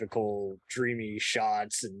his typical dreamy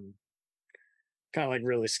shots, and kind of like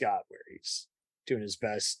Ridley Scott, where he's doing his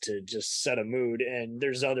best to just set a mood. And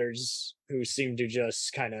there's others who seem to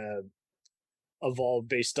just kind of evolve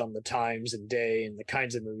based on the times and day and the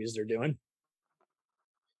kinds of movies they're doing.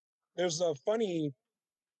 There's a funny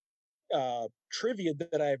trivia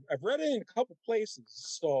that I've read it in a couple places,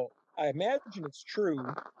 so I imagine it's true,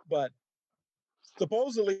 but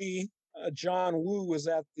supposedly John Woo was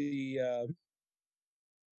at the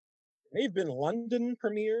may have been London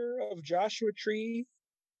premiere of Joshua Tree,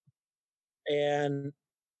 and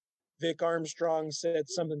Vic Armstrong said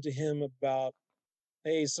something to him about,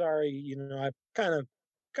 hey, sorry, I kind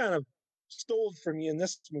of stole from you in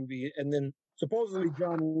this movie. And then supposedly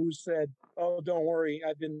John Woo said, oh, don't worry,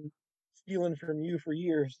 I've been stealing from you for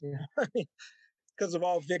years, because of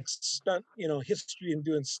all Vic's stunt, history and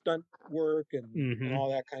doing stunt work and all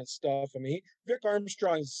that kind of stuff. I mean, Vic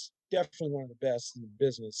Armstrong's definitely one of the best in the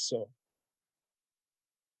business. So.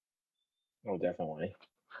 Oh, definitely.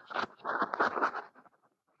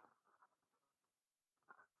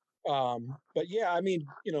 But yeah, I mean,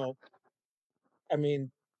 I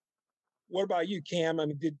mean, what about you, Cam? I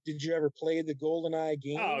mean, did you ever play the GoldenEye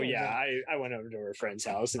game? Oh or yeah, not? I went over to her friend's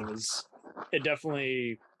house, and it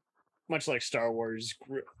definitely, much like Star Wars,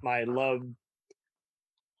 my love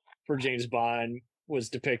for James Bond was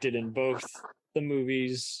depicted in both the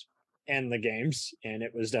movies and the games, and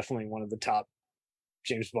it was definitely one of the top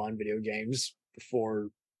James Bond video games before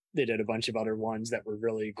they did a bunch of other ones that were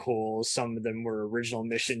really cool. Some of them were original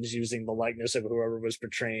missions using the likeness of whoever was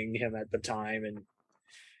portraying him at the time.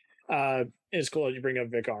 And it's cool that you bring up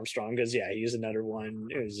Vic Armstrong because, yeah, he's another one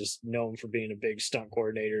who was just known for being a big stunt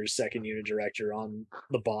coordinator, second unit director on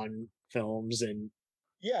the Bond films. And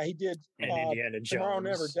yeah, he did. And Indiana Jones. Tomorrow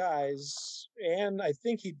Never Dies, and I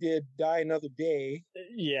think he did Die Another Day.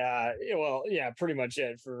 Yeah, well, yeah, pretty much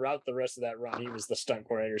it. Throughout the rest of that run, he was the stunt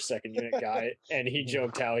coordinator, second unit guy, and he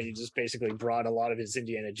joked how he just basically brought a lot of his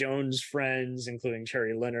Indiana Jones friends, including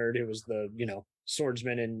Terry Leonard, who was the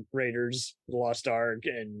swordsman in Raiders: The Lost Ark,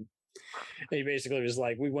 and he basically was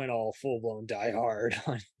like, we went all full blown Die Hard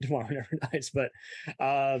on Tomorrow Never Dies. But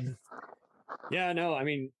yeah, no, I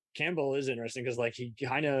mean, Campbell is interesting because, like, he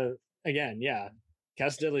kind of, again, yeah,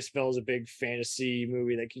 Cast of Deadly Spell is a big fantasy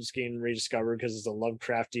movie that keeps getting rediscovered because it's a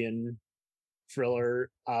Lovecraftian thriller.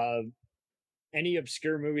 Any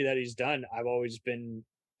obscure movie that he's done, I've always been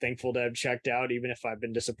thankful to have checked out, even if I've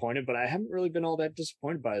been disappointed, but I haven't really been all that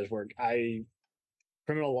disappointed by his work.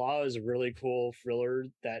 Criminal Law is a really cool thriller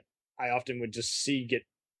that I often would just see get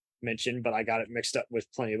mentioned, but I got it mixed up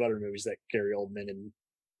with plenty of other movies that Gary Oldman and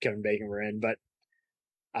Kevin Bacon were in. But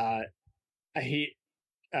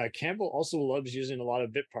Campbell also loves using a lot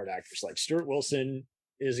of bit part actors. Like Stuart Wilson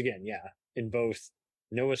is, again, yeah, in both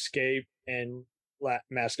No Escape and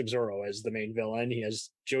Mask of Zorro as the main villain. He has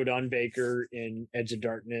Joe Don Baker in Edge of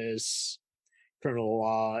Darkness, Criminal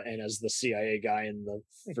Law, and as the CIA guy in the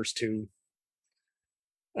first two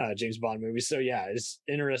James Bond movies. So yeah, it's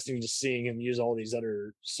interesting just seeing him use all these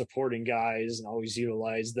other supporting guys and always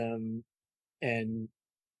utilize them. And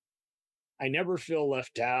I never feel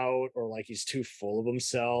left out or like he's too full of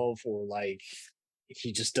himself or like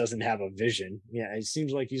he just doesn't have a vision. Yeah, it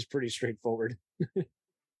seems like he's pretty straightforward.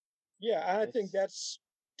 Yeah, I think that's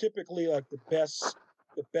typically like the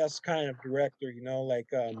best kind of director, like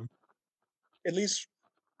at least,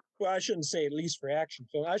 well, I shouldn't say at least for action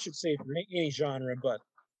film. I should say for any genre, but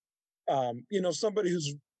somebody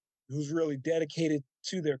who's really dedicated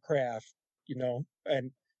to their craft,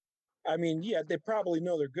 and I mean, yeah, they probably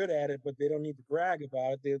know they're good at it, but they don't need to brag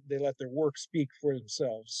about it. They let their work speak for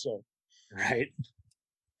themselves. So, right.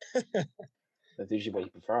 That's usually what he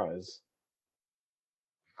prefers.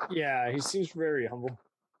 Yeah, he seems very humble.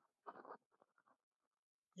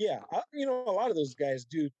 Yeah, a lot of those guys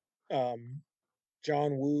do.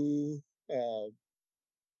 John Woo,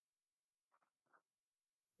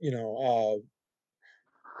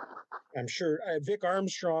 I'm sure Vic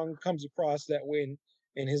Armstrong comes across that way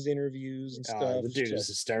in his interviews and stuff. The dude is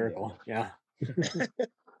hysterical. Yeah.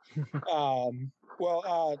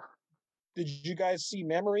 Well, did you guys see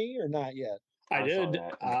Memory or not yet? I did.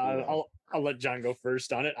 I'll let John go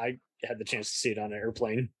first on it. I had the chance to see it on an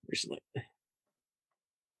airplane recently.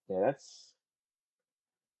 Yeah,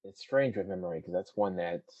 it's strange with Memory because that's one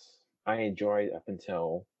that I enjoyed up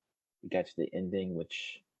until we got to the ending,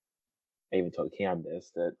 which I even told Cam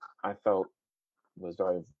this, that I felt was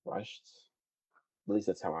very rushed. At least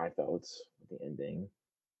that's how I felt with the ending.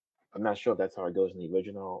 I'm not sure if that's how it goes in the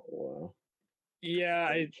original or... Yeah,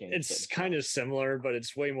 it's kind of similar, but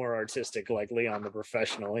it's way more artistic, like Leon the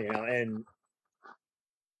Professional, and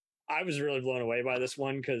I was really blown away by this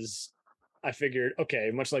one because I figured, okay,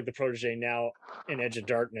 much like the Protege now in Edge of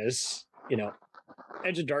Darkness,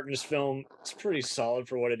 Edge of Darkness film, it's pretty solid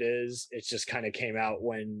for what it is. It just kind of came out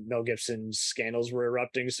when Mel Gibson's scandals were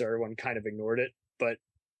erupting, so everyone kind of ignored it. But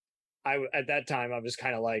at that time, I was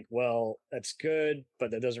kind of like, well, that's good, but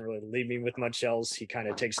that doesn't really leave me with much else. He kind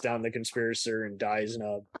of takes down the conspirator and dies in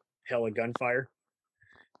a hell of gunfire.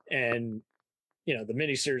 And, the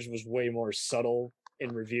miniseries was way more subtle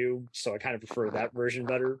in review, so I kind of prefer that version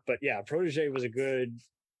better. But yeah, Protege was a good,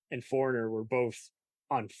 and Foreigner were both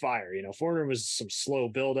on fire. Foreigner was some slow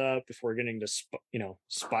build up before getting to,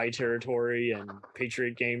 spy territory and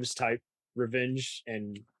Patriot Games type revenge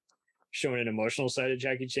and showing an emotional side of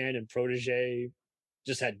Jackie Chan, and Protege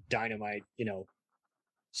just had dynamite,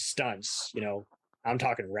 stunts, I'm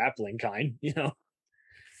talking Rappling kind, The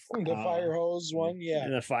fire hose one, yeah.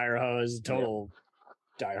 And the fire hose, total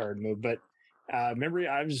diehard move. But Memory,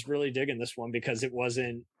 I was really digging this one because it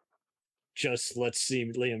wasn't just let's see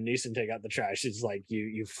Liam Neeson take out the trash. It's like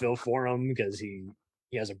you feel for him because he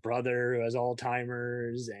he has a brother who has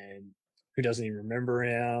Alzheimer's and who doesn't even remember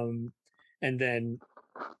him. And then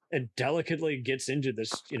it delicately gets into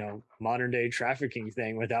this, modern day trafficking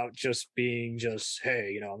thing without just being just,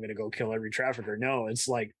 hey, I'm going to go kill every trafficker. No, it's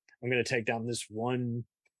like, I'm going to take down this one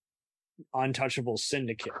untouchable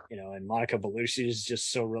syndicate, and Monica Bellucci is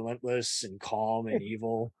just so relentless and calm and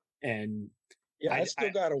evil. And yeah, I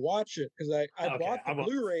still got to watch it because I okay, bought the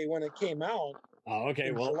Blu-ray when it came out. Oh, okay.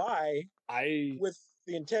 In well, July, with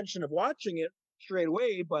the intention of watching it straight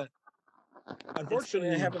away, but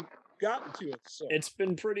unfortunately, I haven't gotten to it. So it's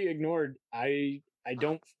been pretty ignored. I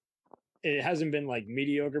don't. It hasn't been like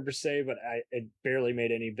mediocre per se, but it barely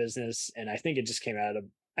made any business, and I think it just came out of.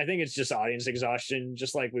 I think it's just audience exhaustion,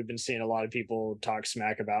 just like we've been seeing a lot of people talk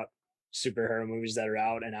smack about superhero movies that are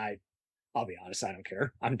out, and I'll be honest, I don't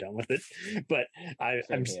care. I'm done with it. But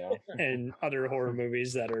I'm and other horror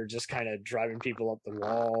movies that are just kind of driving people up the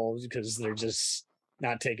wall because they're just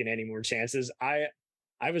not taking any more chances. I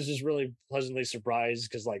was just really pleasantly surprised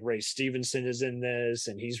because like Ray Stevenson is in this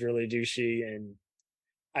and he's really douchey. And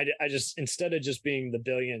I just, instead of just being the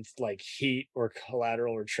billionth like Heat or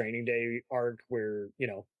Collateral or Training Day arc where,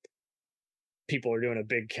 people are doing a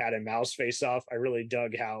big cat and mouse face off, I really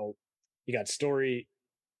dug how you got story,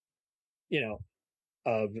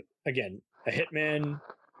 of again, a hitman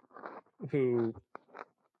who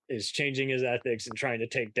is changing his ethics and trying to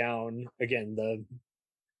take down again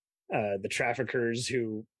the traffickers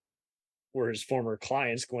who were his former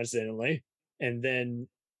clients coincidentally. And then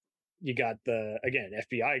you got the again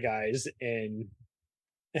FBI guys in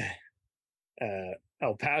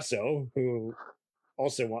El Paso who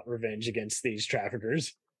also want revenge against these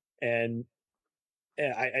traffickers. And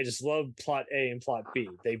I just love plot A and plot B.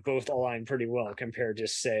 They both align pretty well compared to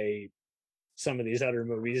say some of these other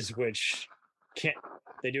movies, which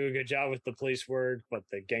they do a good job with the police work, but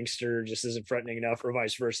the gangster just isn't threatening enough, or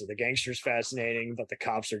vice versa. The gangster's fascinating, but the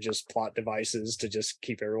cops are just plot devices to just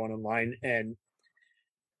keep everyone in line. And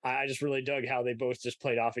I just really dug how they both just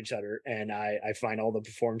played off each other. And I find all the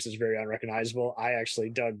performances very unrecognizable. I actually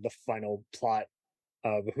dug the final plot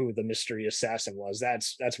of who the mystery assassin was.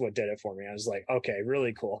 That's what did it for me. I was like, okay,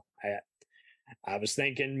 really cool. I was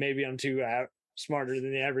thinking maybe I'm too smarter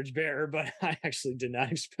than the average bear, but I actually did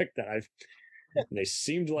not expect that. They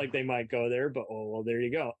seemed like they might go there, but oh well, there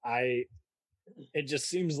you go. It just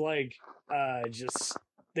seems like just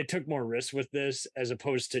they took more risks with this as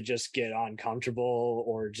opposed to just get uncomfortable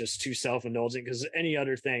or just too self-indulgent, because any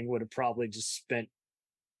other thing would have probably just spent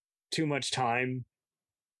too much time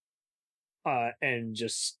and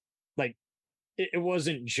just like it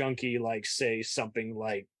wasn't junky like say something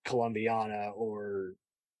like Columbiana, or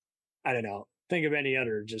I don't know, think of any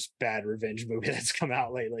other just bad revenge movie that's come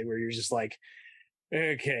out lately where you're just like,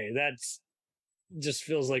 okay, that's just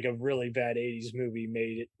feels like a really bad 80s movie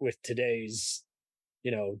made with today's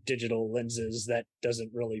digital lenses that doesn't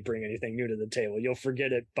really bring anything new to the table. You'll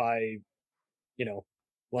forget it by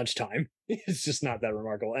lunchtime. It's just not that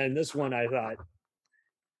remarkable. And this one I thought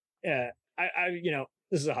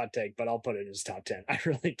this is a hot take, but I'll put it as top 10. I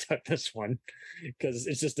really took this one because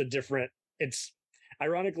it's just it's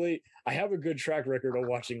ironically, I have a good track record of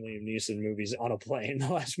watching Liam Neeson movies on a plane.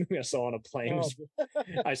 The last movie I saw on a plane was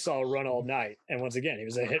I saw Run All Night. And once again, he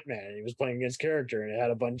was a hitman and he was playing against character, and it had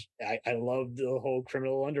a bunch. I loved the whole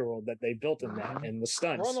criminal underworld that they built in that and the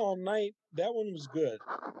stunts. Run All Night, that one was good.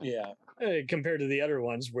 Yeah. Compared to the other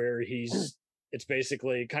ones where it's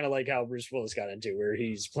basically kind of like how Bruce Willis got into, where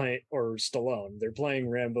he's playing, or Stallone, they're playing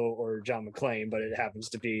Rambo or John McClane, but it happens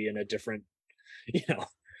to be in a different,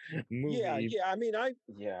 movie. Yeah. I mean, I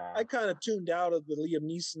kind of tuned out of the Liam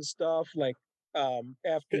Neeson stuff, like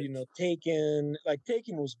after Taken. Like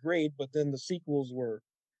Taken was great, but then the sequels were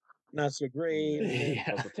not so great.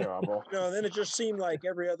 Yeah, those were terrible. Then it just seemed like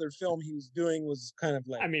every other film he was doing was kind of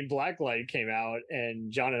like. I mean, Blacklight came out,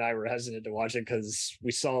 and John and I were hesitant to watch it because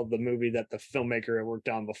we saw the movie that the filmmaker had worked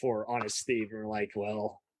on before, Honest Thief, and we're like,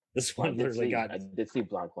 well, this one literally I did see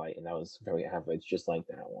Blacklight, and that was very average, just like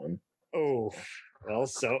that one. Oh, well,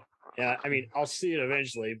 so yeah, I mean, I'll see it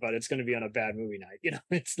eventually, but it's going to be on a bad movie night.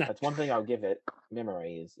 It's not. That's one thing I'll give it.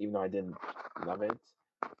 Memories, even though I didn't love it,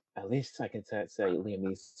 at least I can say Liam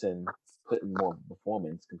Neeson put in more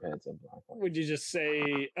performance compared to Blacklight. Would you just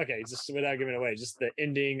say, okay, just without giving it away, just the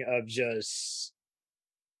ending of just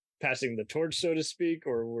passing the torch, so to speak,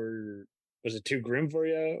 or was it too grim for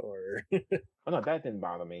you, or? Oh no, that didn't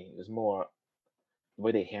bother me. It was more the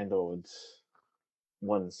way they handled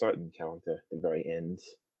one certain character at the very end.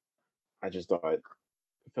 I just thought it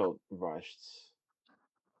felt rushed.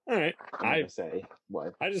 All right. I'm not gonna say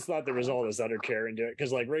what. I just thought there was all this other care into it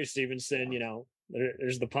because, like Ray Stevenson,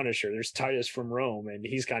 there's the Punisher, there's Titus from Rome, and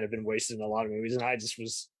he's kind of been wasted in a lot of movies. And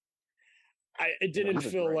it didn't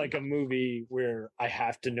feel like a movie where I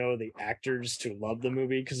have to know the actors to love the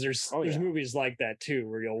movie, because there's movies like that too,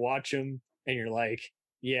 where you'll watch them and you're like,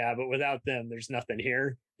 yeah, but without them, there's nothing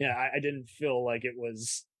here. Yeah, I didn't feel like it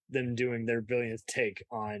was them doing their billionth take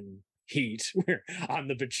on Heat, where I'm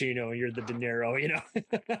the Pacino and you're the De Niro.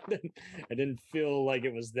 I didn't feel like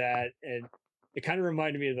it was that, and it kind of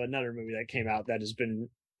reminded me of another movie that came out that has been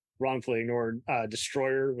wrongfully ignored,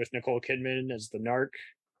 Destroyer, with Nicole Kidman as the narc,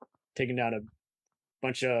 taking down a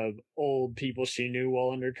bunch of old people she knew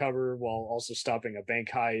while undercover, while also stopping a bank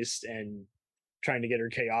heist and trying to get her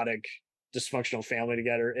chaotic, dysfunctional family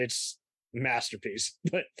together. It's a masterpiece,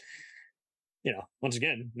 but once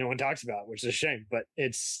again, no one talks about it, which is a shame. But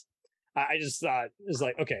I just thought it's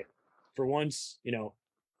like, okay, for once,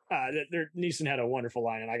 Neeson had a wonderful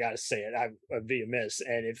line, and I got to say it, I'd be amiss,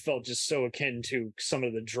 and it felt just so akin to some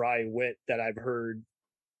of the dry wit that I've heard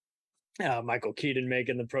Michael Keaton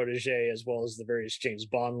making the protege, as well as the various James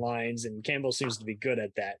Bond lines, and Campbell seems to be good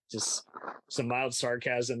at that. Just some mild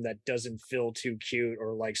sarcasm that doesn't feel too cute,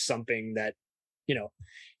 or like something that,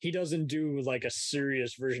 he doesn't do like a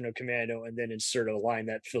serious version of Commando and then insert a line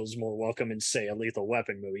that feels more welcome in, say, a Lethal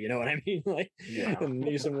Weapon movie. You know what I mean? Like, and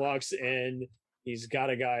Neeson walks in, he's got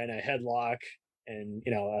a guy in a headlock and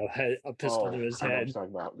a pistol to his head,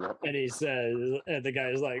 and he says, and the guy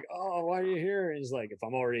is like, "Oh, why are you here?" And he's like, "If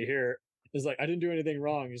I'm already here." He's like, "I didn't do anything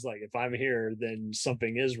wrong." He's like, "If I'm here, then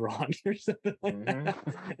something is wrong," or something like that.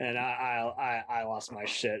 And I lost my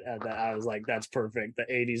shit at that. I was like, "That's perfect. The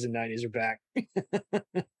 '80s and '90s are back."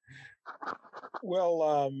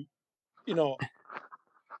 Well,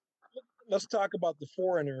 let's talk about The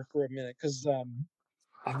Foreigner for a minute, because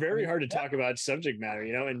very hard to talk about subject matter,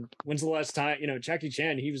 and when's the last time, Jackie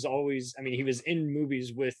Chan, he was always, he was in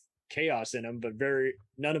movies with chaos in them, but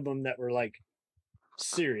none of them that were like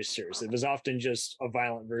serious. It was often just a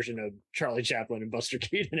violent version of Charlie Chaplin and Buster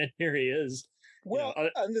Keaton, and here he is. Well,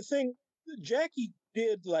 and the thing Jackie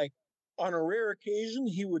did, like, on a rare occasion,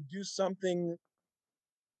 he would do something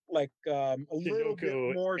like a little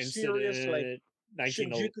bit more serious, like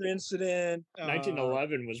Shinjuku Incident.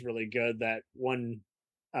 1911 was really good. That one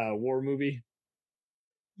war movie.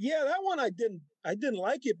 Yeah, that one I didn't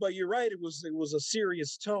like it, but you're right. It was a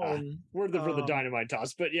serious tone. Worth it for the dynamite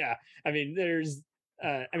toss. But yeah, there's,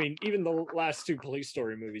 even the last two police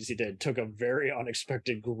story movies he did took a very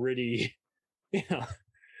unexpected, gritty,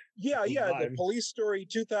 Yeah, the Police Story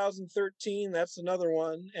 2013, that's another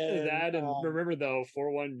one. And remember though,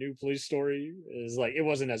 4-1 New Police Story is like, it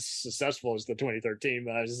wasn't as successful as the 2013,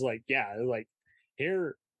 but I was like,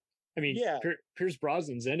 here, Pierce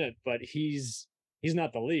Brosnan's in it, but he's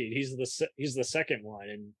not the lead. He's the second one,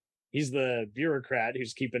 and he's the bureaucrat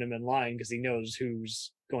who's keeping him in line because he knows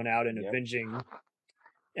who's going out and avenging,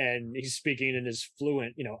 and he's speaking in his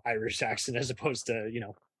fluent, Irish accent as opposed to,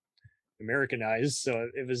 Americanized. So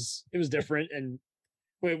it was different. And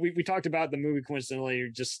we talked about the movie coincidentally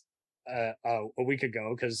just a week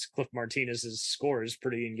ago, because Cliff Martinez's score is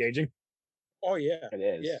pretty engaging. Oh yeah, it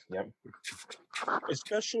is. Yeah. Yep.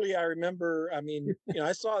 Especially, I remember,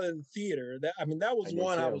 I saw it in the theater. That was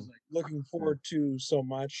one I was like looking forward to so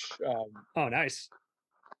much. Oh, nice.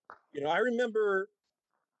 I remember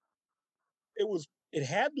it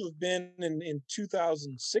had to have been in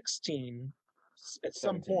 2016 at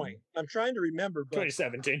some point. I'm trying to remember, but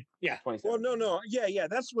 2017. Yeah. Well, no. Yeah.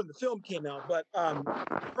 That's when the film came out. But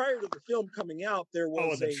prior to the film coming out, there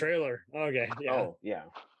was the trailer. Okay. Yeah. Oh, yeah.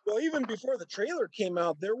 Well, even before the trailer came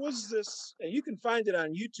out, there was this, and you can find it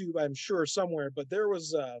on YouTube, I'm sure, somewhere, but there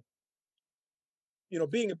was,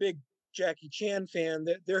 being a big Jackie Chan fan,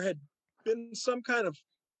 that there had been some kind of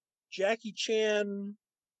Jackie Chan,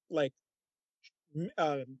 like,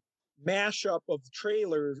 mashup of the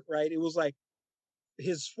trailer, right? It was like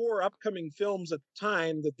his 4 upcoming films at the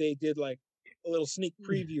time that they did like a little sneak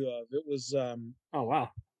preview of. It was, oh, wow.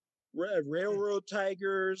 Railroad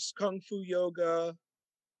Tigers, Kung Fu Yoga,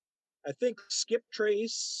 I think Skip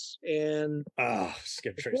Trace, and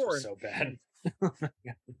Skip Trace was so bad.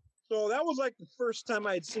 So that was like the first time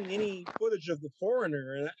I'd seen any footage of The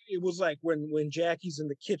Foreigner, and it was like when Jackie's in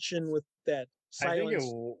the kitchen with that silence. I think it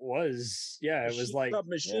was, it was like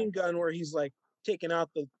machine gun where he's like taking out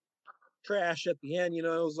the trash at the end. It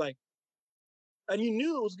was like, and you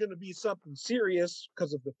knew it was going to be something serious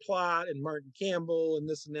because of the plot and Martin Campbell and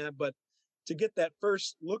this and that, but to get that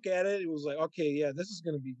first look at it, it was like, okay, yeah, this is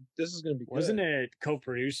gonna be Wasn't good. it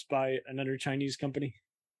co-produced by another Chinese company?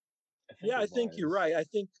 I think you're right. I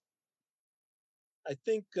think I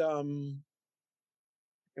think It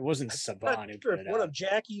wasn't I'm Saban not who sure put if it one out. of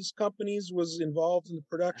Jackie's companies was involved in the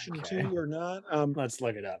production Okay. too or not. Let's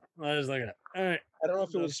look it up. All right. I don't know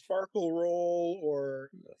if it was Sparkle Roll or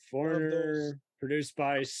The one of those. Foreigner, produced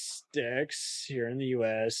by Styx here in the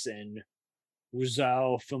U.S. and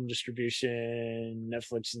Wuzhou Film Distribution,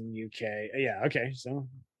 Netflix in the UK. Yeah, okay, so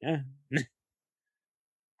yeah,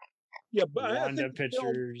 Yeah, but I Wanda think the film,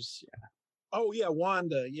 Pictures. Yeah. oh yeah,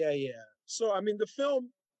 Wanda. Yeah. So I mean, the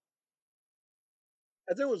film,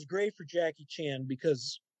 I think it was great for Jackie Chan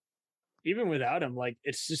because Even without him, like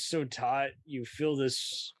it's just so taut. You feel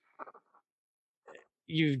this.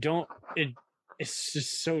 You don't. It's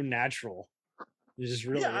just so natural. It just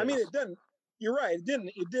really. yeah, I mean, is. it doesn't. You're right.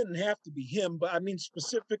 It didn't have to be him, but I mean,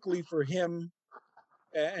 specifically for him,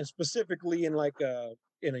 and specifically in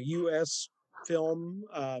in a U.S. film.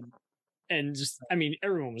 And just, I mean,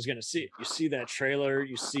 everyone was gonna see it. You see that trailer.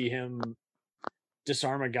 You see him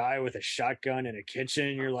disarm a guy with a shotgun in a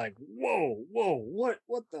kitchen. You're like, whoa, what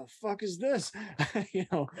the fuck is this? You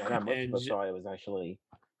know, Yeah, not most people thought it was actually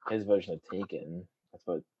his version of Taken. That's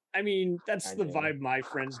what I mean, that's I the knew. vibe my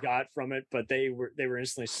friends got from it, but they were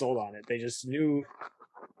instantly sold on it. They just knew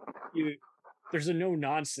you. There's a no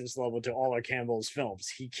nonsense level to all of Campbell's films.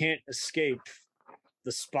 He can't escape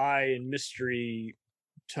the spy and mystery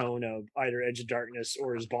tone of either Edge of Darkness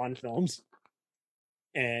or his Bond films.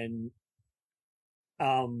 And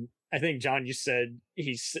I think John, you said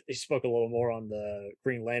he spoke a little more on the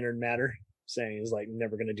Green Lantern matter, saying he's like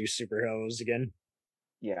never going to do superheroes again.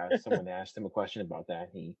 Yeah, someone asked him a question about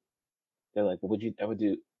that. They're like, "Well, would you ever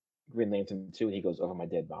do Green Lantern 2?" And he goes, "Over my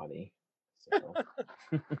dead body." So,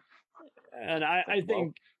 And I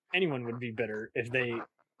think anyone would be bitter if they,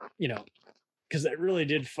 you know, because it really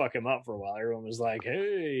did fuck him up for a while. Everyone was like,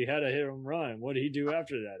 "Hey, he had a hit and run. What did he do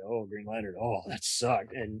after that? Oh, Green Lantern. Oh, that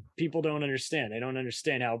sucked." And people don't understand. They don't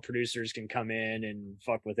understand how producers can come in and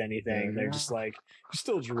fuck with anything. They're just like, "You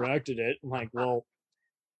still directed it." I'm like, well,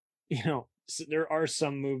 you know, there are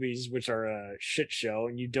some movies which are a shit show,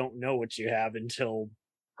 and you don't know what you have until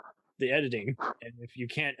the editing. And if you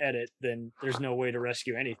can't edit, then there's no way to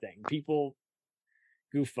rescue anything. People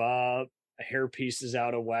goof up, a hairpiece is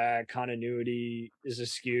out of whack, continuity is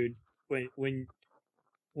askewed. When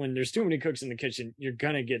there's too many cooks in the kitchen, you're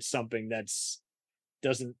gonna get something that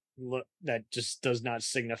just does not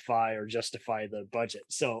signify or justify the budget.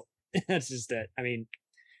 So that's just that. I mean,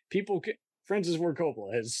 Francis Ford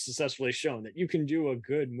Coppola has successfully shown that you can do a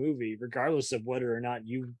good movie regardless of whether or not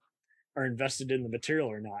you are invested in the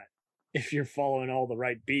material or not, if you're following all the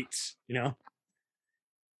right beats, you know,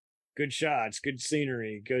 good shots, good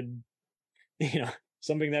scenery, good, you know,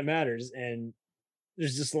 something that matters. And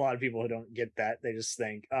there's just a lot of people who don't get that. They just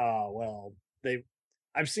think, oh, well,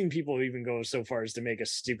 I've seen people even go so far as to make a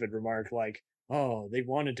stupid remark like, oh, they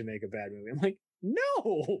wanted to make a bad movie. I'm like,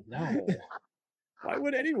 no. Why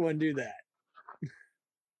would anyone do that?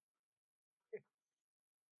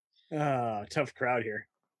 Tough crowd here.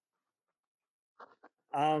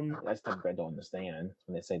 that's the I don't understand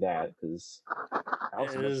when they say that, because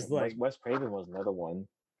Wes Craven was another one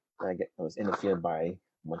that was interfered by a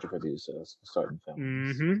bunch of producers for certain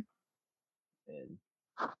films, and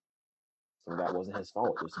so that wasn't his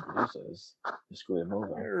fault. It was the producers who screwed him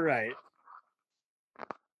over. Right.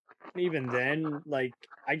 Even then, like,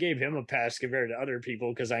 I gave him a pass compared to other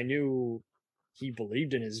people because I knew he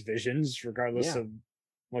believed in his visions regardless of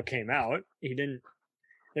what came out. He didn't.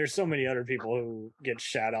 There's so many other people who get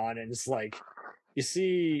shat on, and it's like, you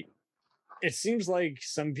see, it seems like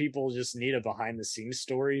some people just need a behind the scenes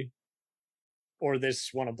story, or they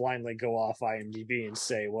just want to blindly go off IMDb and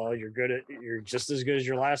say, well, you're just as good as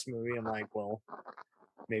your last movie. I'm like, well,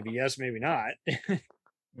 maybe yes, maybe not.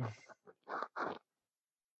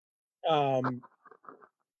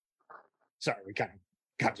 Sorry, we kind of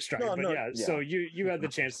got distracted, but yeah. So you had the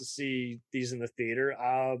chance to see these in the theater.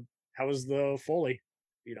 How was the Foley?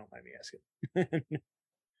 If you don't mind me asking.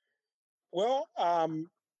 Well,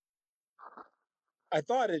 I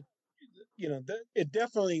thought it, it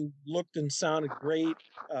definitely looked and sounded great.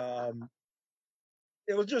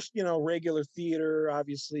 It was just, regular theater.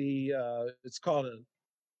 Obviously, it's called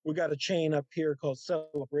we got a chain up here called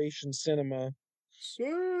Celebration Cinema. So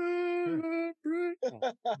I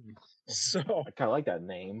kind of like that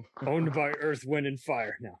name. Owned by Earth, Wind, and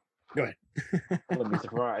Fire. Now, go ahead. I wouldn't be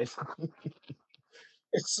surprised.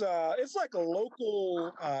 It's like a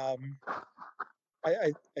local. I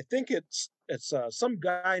think it's some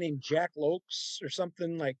guy named Jack Lokes or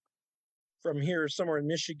something, like from here somewhere in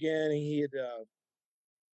Michigan. And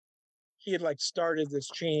he had like started this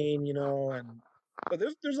chain, and but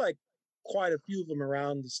there's like quite a few of them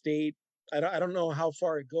around the state. I don't know how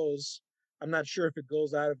far it goes. I'm not sure if it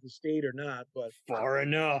goes out of the state or not, but Far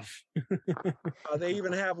enough. they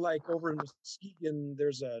even have like over in Muskegon,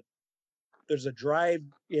 there's a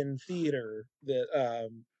drive-in theater that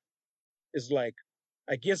is like,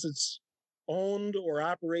 I guess it's owned or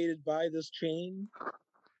operated by this chain.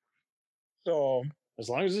 So as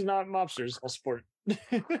long as it's not mobsters, I'll support it.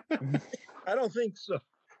 I don't think so.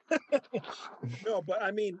 No, but I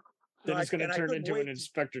mean, then it's going to turn into an to,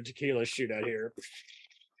 Inspector Tequila shootout here.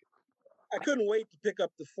 I couldn't wait to pick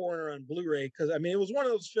up The Foreigner on Blu-ray because I mean it was one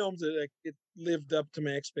of those films that it lived up to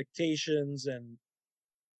my expectations, and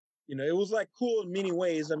you know it was like cool in many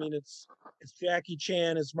ways. I mean it's Jackie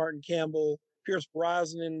Chan, it's Martin Campbell, Pierce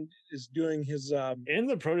Brosnan is doing his and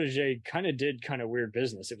The Protege kind of did kind of weird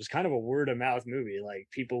business. It was kind of a word of mouth movie. Like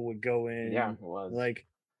people would go in, Yeah, it was. Like,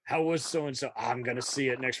 how was so and so? I'm gonna see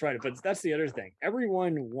it next Friday. But that's the other thing.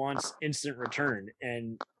 Everyone wants instant return,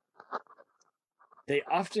 and they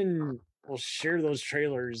often will share those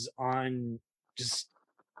trailers on just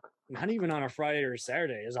not even on a Friday or a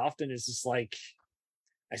Saturday. As often as just like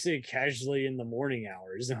I say it casually in the morning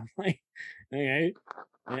hours. I'm like, okay,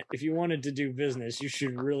 if you wanted to do business, you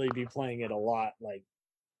should really be playing it a lot, like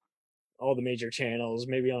all the major channels,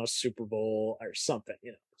 maybe on a Super Bowl or something,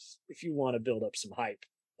 you know, if you want to build up some hype.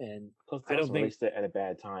 And Plus, I don't think released it at a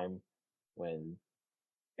bad time when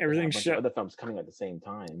everything's shut. Other films coming at the same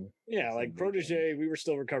time. Yeah, like Protege, we were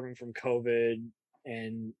still recovering from COVID,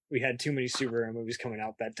 and we had too many superhero movies coming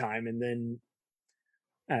out that time. And then,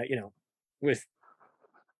 you know, with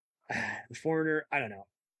The Foreigner, I don't know.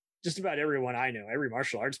 Just about everyone I know, every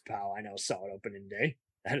martial arts pal I know saw it opening day.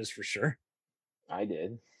 That is for sure. I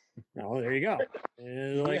did. Oh, there you go.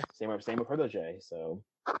 Like, yeah, same with Protege. So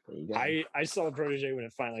there you go. I saw the Protege when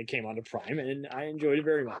it finally came onto Prime, and I enjoyed it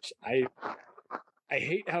very much. I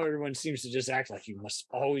hate how everyone seems to just act like you must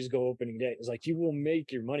always go opening day. It's like you will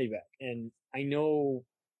make your money back. And I know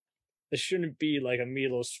this shouldn't be like a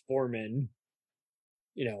Milos Forman,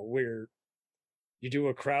 you know, where you do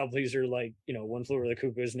a crowd pleaser like, you know, One Flew Over the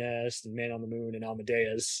Cuckoo's Nest and Man on the Moon and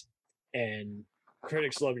Amadeus, and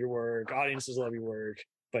critics love your work, audiences love your work,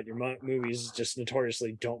 but your movies just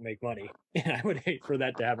notoriously don't make money. And I would hate for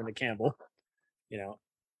that to happen to Campbell, you know.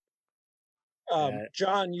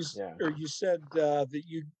 John, you said that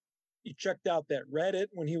you checked out that Reddit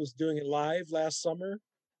when he was doing it live last summer.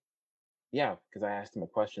 Yeah, because I asked him a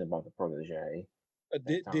question about the Protege.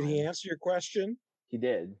 Did he answer your question? He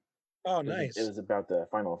did. Oh, nice. It was about the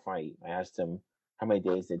final fight. I asked him how many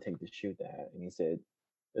days did it take to shoot that, and he said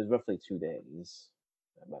it was roughly 2 days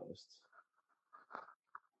at most.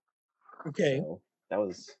 Okay, so that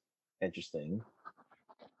was interesting.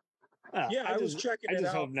 I was checking it out. I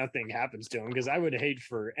just hope nothing happens to him, because I would hate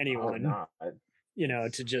for anyone, you know,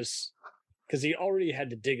 to just, because he already had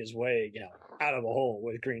to dig his way, you know, out of a hole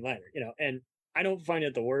with Green Lantern, you know, and I don't find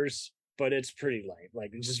it the worst, but it's pretty lame.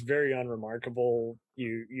 Like, it's just very unremarkable.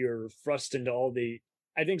 You're thrust into all the,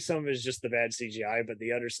 I think some of it is just the bad CGI, but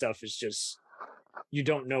the other stuff is just, you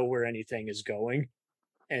don't know where anything is going.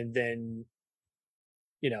 And then,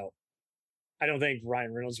 you know, I don't think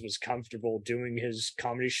Ryan Reynolds was comfortable doing his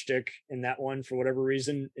comedy shtick in that one for whatever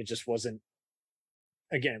reason. It just wasn't.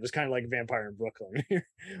 Again, it was kind of like Vampire in Brooklyn.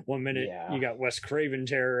 1 minute you got Wes Craven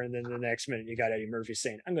terror, and then the next minute you got Eddie Murphy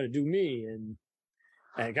saying, "I'm going to do me," and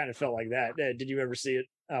it kind of felt like that. Did you ever see it,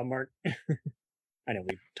 Mark? I know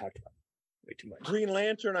we talked about it way too much. Green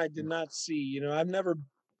Lantern, I did not see. You know, I've never.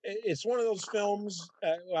 It's one of those films.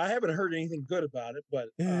 I haven't heard anything good about it, but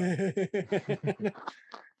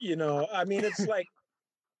you know, I mean, it's like.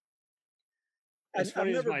 It's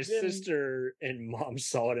funny as my sister and mom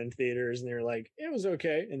saw it in theaters, and they were like, "It was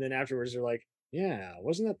okay," and then afterwards they're like, "Yeah,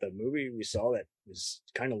 wasn't that the movie we saw that was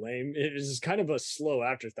kind of lame?" It was kind of a slow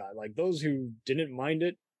afterthought. Like, those who didn't mind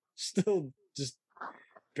it still just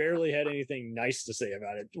barely had anything nice to say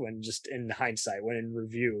about it when just in hindsight, when in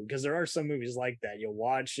review, because there are some movies like that you'll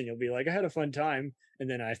watch and you'll be like, "I had a fun time," and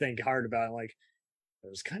then I think hard about it, like, it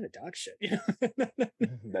was kind of dog shit, you know?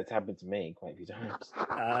 That's happened to me quite a few times.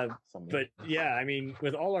 But yeah, I mean,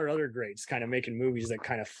 with all our other greats kind of making movies that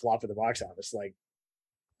kind of flop at the box office, like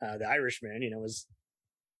The Irishman, you know, was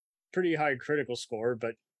pretty high critical score,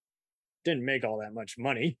 but didn't make all that much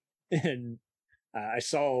money. And I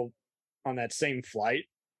saw on that same flight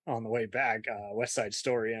on the way back, West Side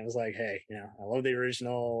Story, and I was like, hey, you know, I love the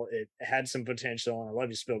original. It had some potential, and I love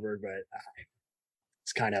you, Spielberg, but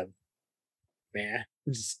it's kind of, man,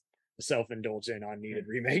 just a self-indulgent, unneeded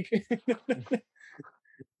remake.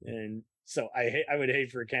 And so I would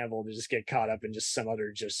hate for Campbell to just get caught up in just some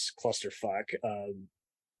other just clusterfuck.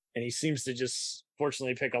 And he seems to just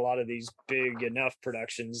fortunately pick a lot of these big enough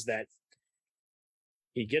productions that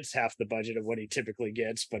he gets half the budget of what he typically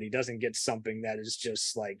gets, but he doesn't get something that is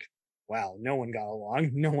just like, wow, no one got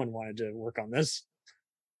along. No one wanted to work on this.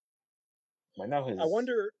 I know his. I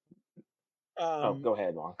wonder. Go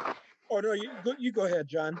ahead, Long. Oh no, you go ahead,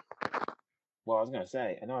 John. Well, I was gonna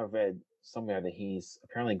say, I know I read somewhere that he's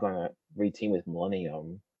apparently going to reteam with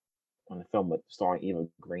Millennium on the film with starring Eva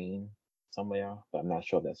Green somewhere, but I'm not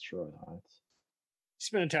sure if that's true or not. He's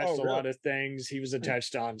been attached to a lot of things. He was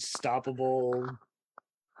attached to Unstoppable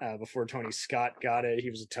before Tony Scott got it. He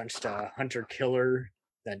was attached to Hunter Killer,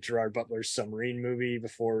 that Gerard Butler submarine movie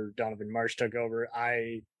before Donovan Marsh took over.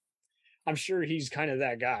 I'm sure he's kind of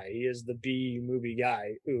that guy. He is the B movie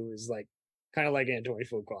guy who is like kind of like Antoine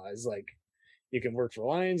Fuqua. Is like, you can work for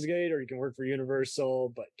Lionsgate or you can work for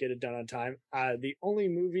Universal, but get it done on time. The only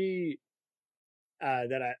movie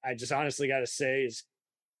that I just honestly got to say is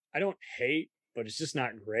I don't hate, but it's just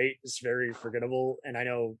not great. It's very forgettable. And I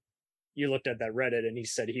know you looked at that Reddit and he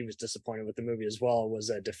said he was disappointed with the movie as well,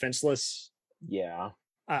 was Defenseless. Yeah.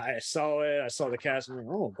 I saw it. I saw the cast and I'm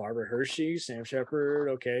like, oh, Barbara Hershey, Sam Shepard.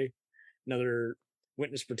 Okay. Another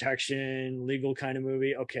witness protection, legal kind of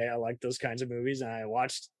movie. Okay. I like those kinds of movies. And I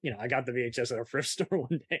watched, I got the VHS at a thrift store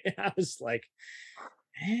one day and I was like,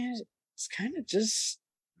 man, it's kind of just,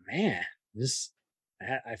 man, this.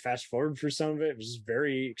 I fast forward for some of it. It was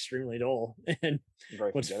very extremely dull. And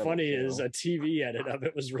what's funny is a TV edit of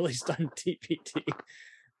it was released on DVD.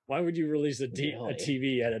 Why would you release a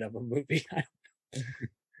TV edit of a movie?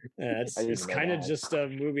 It's kind of just a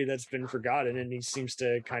movie that's been forgotten, and he seems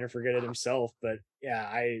to kind of forget it himself. But yeah,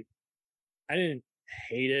 I didn't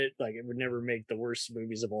hate it. Like, it would never make the worst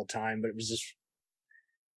movies of all time, but it was just,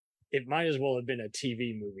 it might as well have been a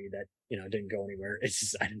TV movie that didn't go anywhere. It's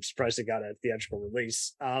just, I'm surprised it got a theatrical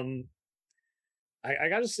release. I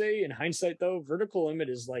gotta say, in hindsight though, Vertical Limit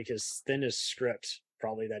is like his thinnest script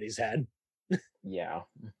probably that he's had. Yeah,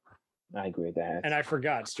 I agree with that. And I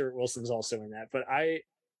forgot Stuart Wilson's also in that, but I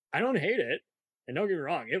don't hate it. And don't get me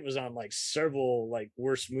wrong, it was on like several like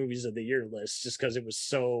worst movies of the year lists just because it was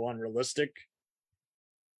so unrealistic.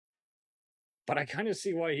 But I kind of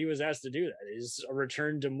see why he was asked to do that. Is a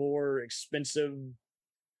return to more expensive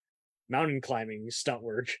mountain climbing stunt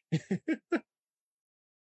work.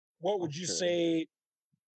 What would you say,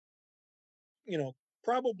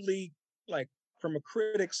 probably like from a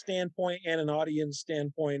critic standpoint and an audience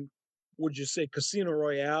standpoint, would you say Casino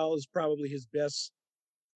Royale is probably his best,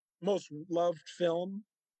 most loved film?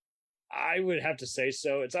 I would have to say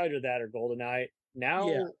so. It's either that or GoldenEye. Now,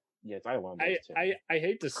 yeah, it's either one of those two. I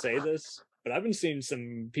hate to say this, but I've been seeing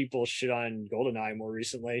some people shit on GoldenEye more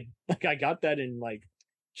recently. Like, I got that in like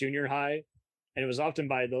junior high, and it was often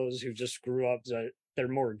by those who just grew up. They're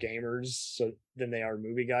more gamers than they are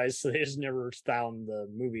movie guys, so they just never found the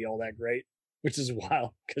movie all that great, which is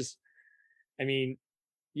wild. Because, I mean,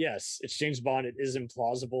 yes, it's James Bond. It is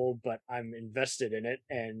implausible, but I'm invested in it,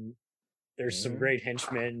 and there's some great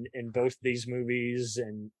henchmen in both these movies.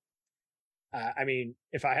 And I mean,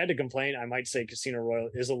 if I had to complain, I might say Casino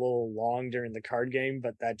Royale is a little long during the card game,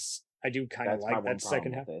 but I do kind of like that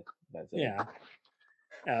second half. That's it. Yeah.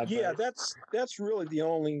 That's really the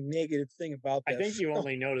only negative thing about that. I think you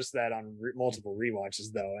only notice that on multiple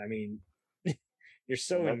rewatches, though. I mean, you're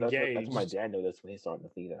so engaged. That's what my dad noticed when he saw it in the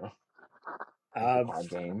theater. Card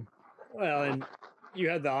game. Well, and you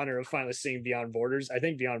had the honor of finally seeing Beyond Borders. I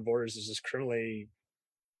think Beyond Borders is just criminally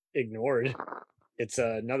ignored. It's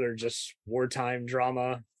another just wartime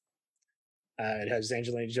drama. It has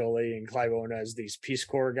Angelina Jolie and Clive Owen as these Peace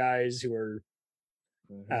Corps guys who are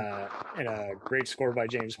and a great score by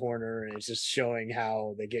James Horner, and it's just showing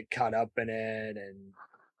how they get caught up in it. And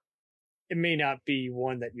it may not be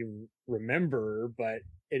one that you remember, but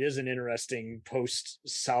it is an interesting post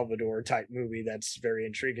Salvador type movie that's very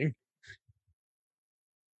intriguing.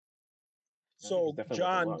 So,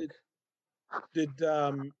 John,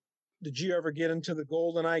 did you ever get into the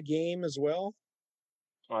GoldenEye game as well?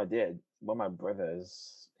 Oh, I did. One of my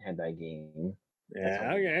brothers had that game.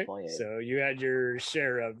 Yeah, okay. So you had your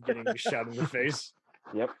share of getting shot in the face.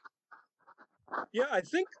 Yep. Yeah, I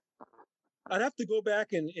think I'd have to go back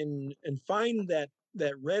and find that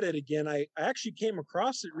Reddit again. I actually came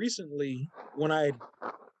across it recently when I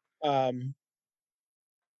don't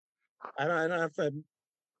know if I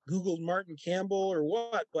Googled Martin Campbell or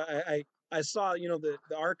what, but I saw the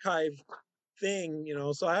archive thing,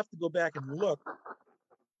 so I have to go back and look.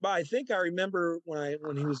 But I think I remember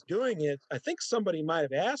when he was doing it, I think somebody might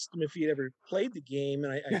have asked him if he'd ever played the game,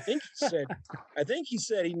 and I think he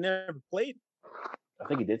said he never played. I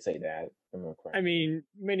think he did say that. I mean,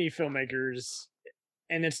 many filmmakers,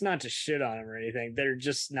 and it's not to shit on them or anything. They're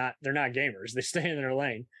not gamers. They stay in their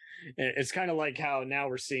lane. It's kind of like how now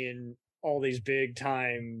we're seeing all these big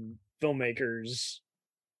time filmmakers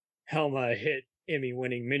helm a hit Emmy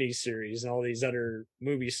winning miniseries and all these other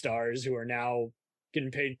movie stars who are now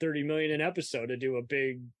getting paid 30 million an episode to do a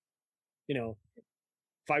big,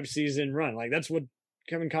 5-season run. Like that's what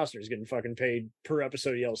Kevin Costner's getting fucking paid per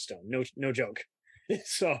episode of Yellowstone. No joke.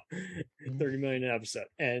 So 30 million an episode.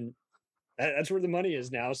 And that's where the money is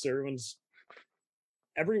now. So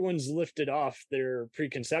everyone's lifted off their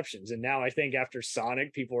preconceptions. And now I think after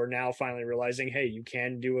Sonic, people are now finally realizing, hey, you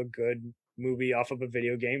can do a good movie off of a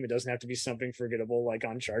video game. It doesn't have to be something forgettable like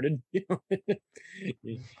Uncharted.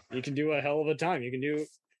 You can do a hell of a time. You can do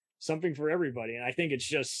something for everybody. And I think it's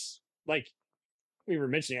just like we were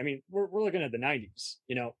mentioning. I mean, we're looking at the 90s.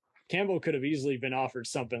 Campbell could have easily been offered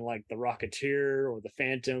something like The Rocketeer or The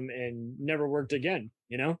Phantom and never worked again,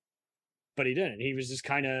 but he didn't. He was just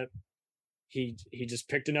kind of he just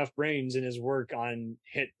picked enough brains in his work on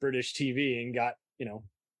hit British TV and got,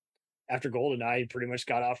 after GoldenEye, he pretty much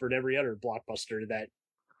got offered every other blockbuster that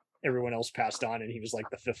everyone else passed on, and he was like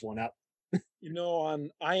the fifth one up. On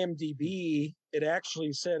IMDb, it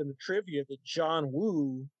actually said in the trivia that John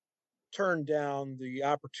Woo turned down the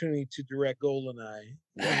opportunity to direct GoldenEye.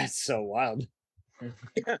 That's so wild.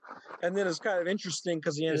 Yeah. And then it's kind of interesting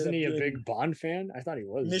because he ended Isn't up he a doing big Bond fan? I thought he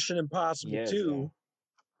was. Mission Impossible 2.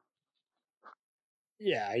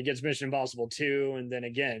 Yeah, he gets Mission Impossible 2, and then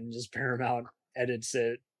again, just Paramount edits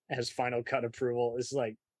it, has Final Cut approval. It's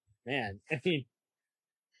like, man, I mean,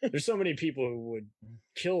 there's so many people who would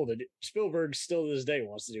kill the Spielberg still to this day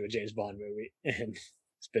wants to do a James Bond movie, and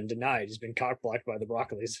it's been denied. He's been cock-blocked by the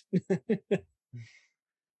Broccolis.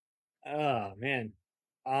 Oh man.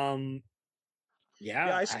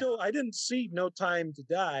 Yeah, I didn't see No Time to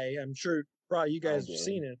Die. I'm sure probably you guys have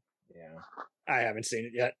seen it. Yeah, I haven't seen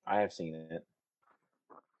it yet. I have seen it.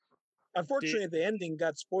 Unfortunately, the ending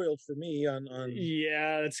got spoiled for me on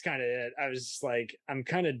Yeah, that's kind of it. I was just like, I'm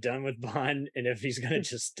kind of done with Bond, and if he's gonna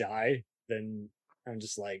just die, then I'm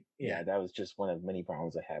just like, yeah, that was just one of many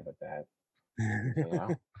problems I had with that.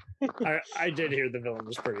 I did hear the villain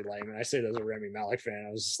was pretty lame, and I say that as a Rami Malek fan.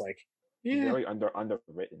 I was just like, yeah, very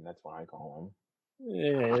underwritten. That's why I call him.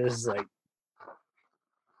 Yeah, it's like,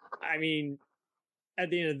 I mean, at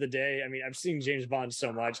the end of the day, I mean, I've seen James Bond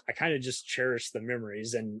so much, I kind of just cherish the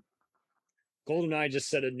memories, and GoldenEye just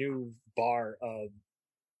set a new bar of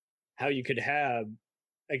how you could have,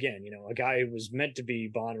 again, a guy who was meant to be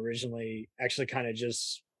Bond originally actually kind of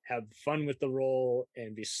just have fun with the role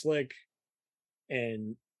and be slick.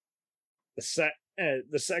 And the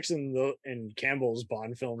sex in Campbell's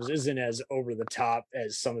Bond films isn't as over the top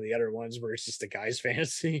as some of the other ones where it's just a guy's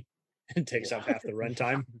fantasy and takes up half the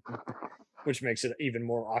runtime, which makes it even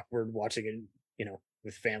more awkward watching it,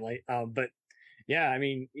 with family. But yeah, I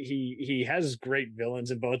mean, he has great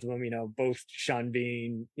villains in both of them. Both Sean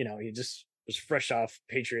Bean, he just was fresh off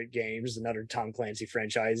Patriot Games, another Tom Clancy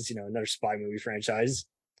franchise, another spy movie franchise.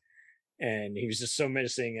 And he was just so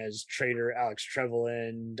menacing as traitor Alex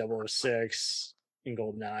Trevelyan, 006 in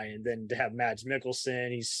GoldenEye. And then to have Mads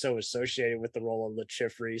Mikkelsen, he's so associated with the role of Le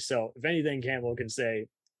Chiffre. So if anything, Campbell can say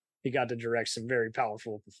he got to direct some very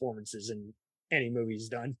powerful performances in any movie he's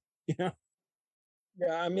done. Yeah,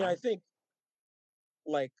 I mean, I think,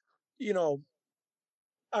 like,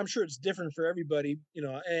 I'm sure it's different for everybody,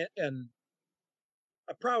 and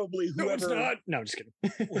probably whoever. No, it's not. No, I'm just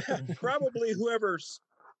kidding. Probably whoever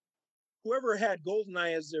had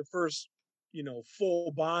GoldenEye as their first,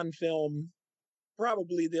 full Bond film,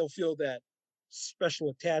 probably they'll feel that special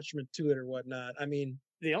attachment to it or whatnot. I mean,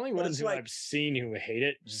 the only ones who I've seen who hate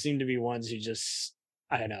it seem to be ones who just,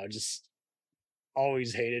 I don't know, just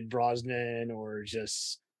always hated Brosnan or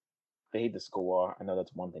just. They hate the score. I know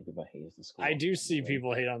that's one thing people hate is the score. I do see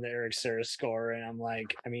people hate on the Eric Serra score, and I'm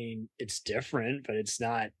like, I mean, it's different, but it's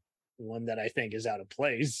not one that I think is out of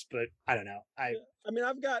place. But I don't know. I mean,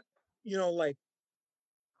 I've got, like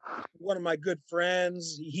one of my good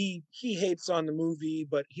friends. He hates on the movie,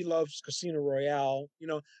 but he loves Casino Royale.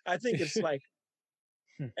 I think it's like,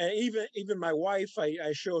 and even my wife,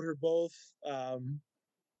 I showed her both.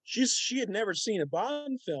 She had never seen a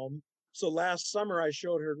Bond film, so last summer I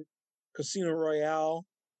showed her Casino Royale,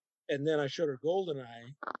 and then I showed her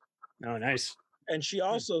GoldenEye. Oh, nice. And she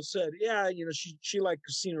also said, yeah, she liked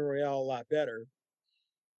Casino Royale a lot better.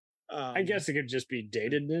 I guess it could just be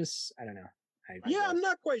datedness. I don't know. I'm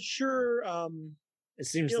not quite sure. It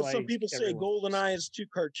seems like some people say GoldenEye is too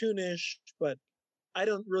cartoonish, but I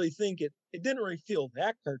don't really think it didn't really feel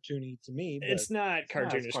that cartoony to me. But it's not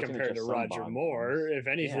cartoonish compared to Roger Moore. If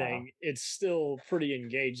anything, it's still pretty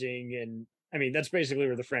engaging. And I mean, that's basically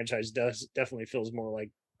where the franchise definitely feels more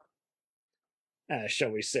like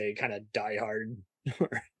shall we say, kind of Die Hard or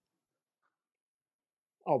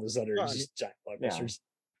all those other Well, I mean, just giant blockbusters.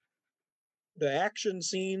 The action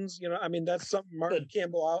scenes, I mean, that's something Martin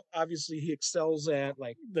Campbell, obviously he excels at.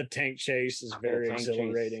 Like the tank chase is very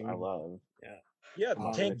exhilarating. I love. Yeah,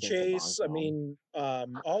 the tank chase. I mean,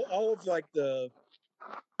 all of like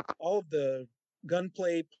all of the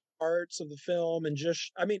gunplay parts of the film, and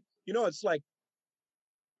just, I mean, it's like,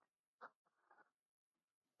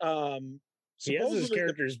 he has his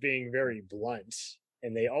characters being very blunt,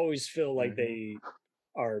 and they always feel like they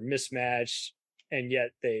are mismatched, and yet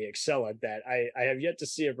they excel at that. I have yet to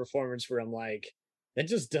see a performance where I'm like, that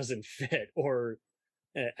just doesn't fit, or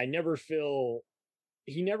I never feel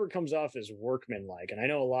he never comes off as workmanlike. And I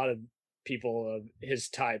know a lot of people of his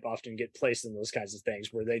type often get placed in those kinds of things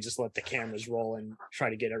where they just let the cameras roll and try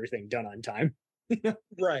to get everything done on time.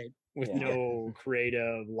 Right. With no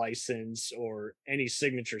creative license or any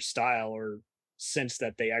signature style or sense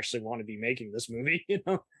that they actually want to be making this movie.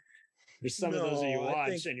 There's some of those that you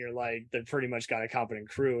watch and you're like, they've pretty much got a competent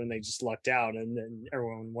crew and they just lucked out. And then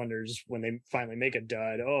everyone wonders when they finally make a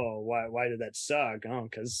dud, oh, why did that suck? Oh,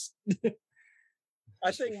 because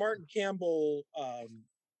I think Martin Campbell,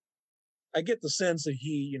 I get the sense that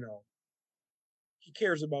he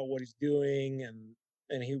cares about what he's doing,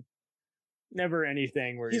 and he never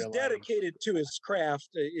anything where he's dedicated to his craft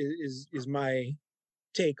is my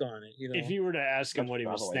take on it. If you were to ask him what he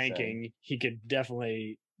was thinking, he could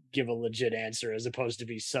definitely give a legit answer, as opposed to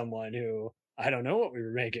be someone who, I don't know what we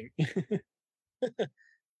were making.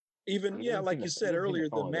 Even like you said earlier,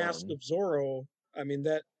 The Mask of Zorro. I mean,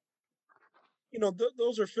 that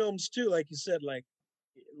those are films too, like you said, like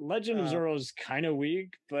Legend of Zorro is kind of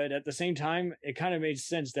weak, but at the same time, it kind of made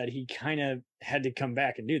sense that he kind of had to come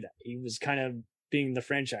back and do that. He was kind of being the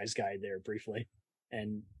franchise guy there briefly.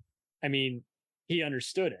 And I mean, he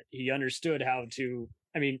understood it. He understood how to,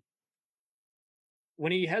 I mean,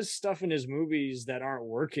 when he has stuff in his movies that aren't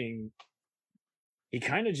working, he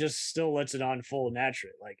kind of just still lets it unfold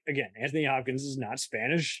naturally. Like, again, Anthony Hopkins is not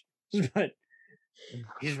Spanish, but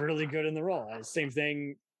he's really good in the role. Same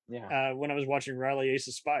thing when I was watching Riley Ace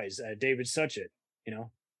of Spies, David Suchet,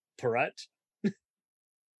 Perrette,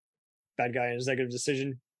 bad guy in Executive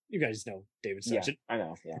Decision. You guys know David Suchet. Yeah, I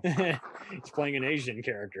know, yeah. He's playing an Asian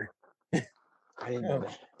character. I didn't know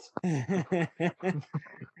that.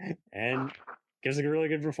 And gives a really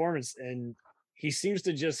good performance. And he seems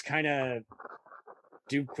to just kind of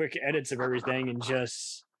do quick edits of everything and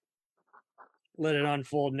just let it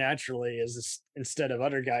unfold naturally, instead of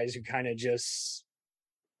other guys who kind of just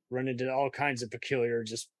run into all kinds of peculiar,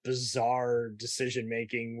 just bizarre decision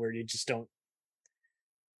making where you just don't.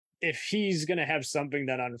 If he's going to have something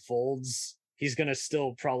that unfolds, he's going to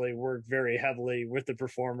still probably work very heavily with the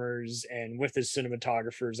performers and with his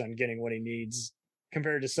cinematographers on getting what he needs,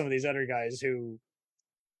 compared to some of these other guys who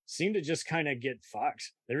seem to just kind of get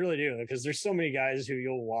fucked. They really do, because there's so many guys who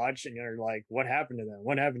you'll watch and you're like, what happened to them?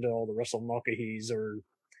 What happened to all the Russell Mulcahy's or,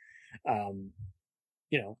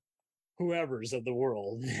 whoever's of the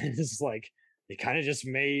world? It's like they kind of just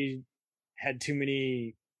had too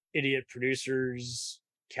many idiot producers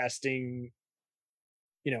casting,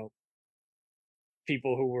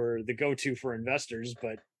 people who were the go-to for investors,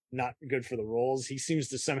 but not good for the roles. He seems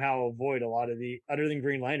to somehow avoid a lot of other than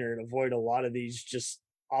Green Lantern, avoid a lot of these just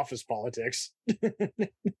office politics.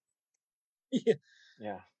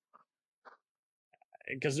 Yeah.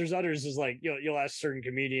 Because there's others is like, you'll ask certain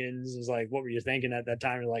comedians is like, what were you thinking at that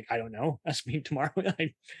time? You're like, I don't know. Ask me tomorrow.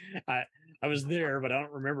 I was there, but I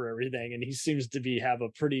don't remember everything. And he seems to have a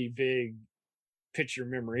pretty big picture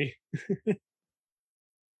memory.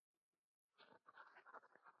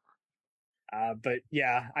 But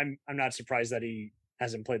yeah, I'm not surprised that he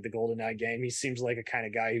hasn't played the GoldenEye game. He seems like a kind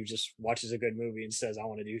of guy who just watches a good movie and says, I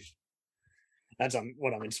want to do. That's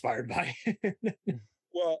what I'm inspired by.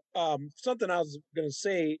 Well, something I was going to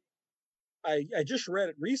say, I just read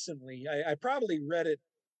it recently. I probably read it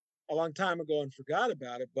a long time ago and forgot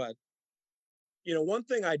about it. But, one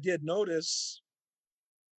thing I did notice,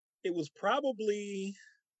 it was probably...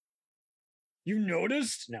 You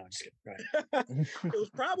noticed? No, just kidding. Right. It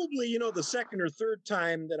was probably, the second or third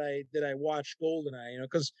time that I watched GoldenEye,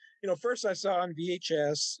 because, first I saw it on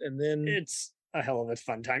VHS, and then... It's a hell of a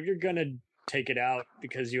fun time. You're going to take it out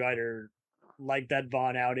because you either like that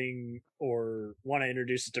Bond outing or want to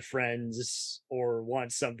introduce it to friends or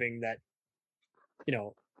want something that,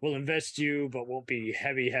 will invest you but won't be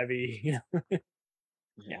heavy.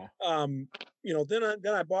 Yeah. Then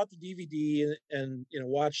I bought the DVD and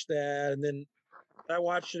watched that, and then I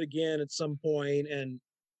watched it again at some point, and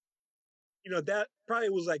that probably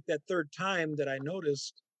was like that third time that I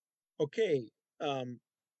noticed, okay, um,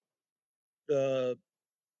 the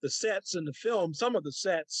sets in the film, some of the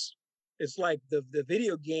sets, it's like the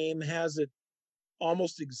video game has it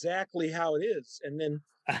almost exactly how it is. And then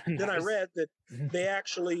then I read that they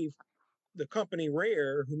actually, the company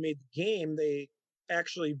Rare who made the game, they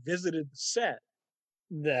actually visited the set.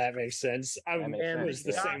 That makes sense. I was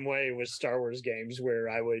the same way with Star Wars games, where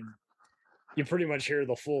you pretty much hear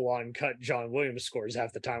the full uncut John Williams scores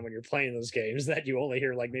half the time when you're playing those games that you only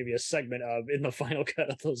hear like maybe a segment of in the final cut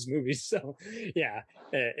of those movies. So yeah,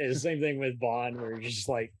 it's the same thing with Bond, where you're just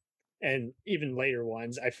like, and even later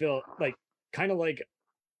ones, I feel like kind of like,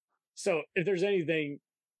 so if there's anything,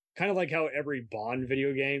 kind of like how every Bond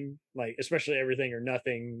video game, like especially Everything or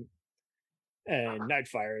Nothing and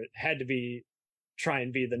Nightfire, had to try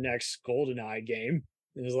and be the next GoldenEye game.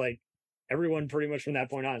 It was like everyone pretty much from that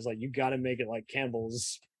point on is like, you got to make it like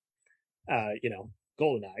Campbell's,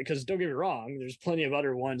 GoldenEye. Because don't get me wrong, there's plenty of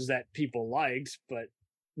other ones that people liked, but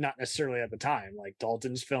not necessarily at the time. Like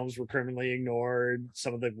Dalton's films were criminally ignored.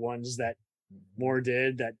 Some of the ones that Moore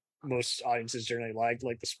did that most audiences generally liked,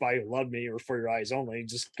 like The Spy Who Loved Me or For Your Eyes Only,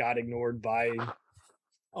 just got ignored by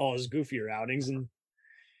all his goofier outings. And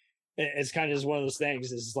it's kind of just one of those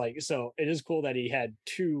things. Is like, so it is cool that he had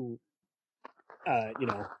two,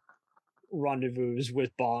 rendezvous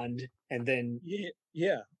with Bond, and then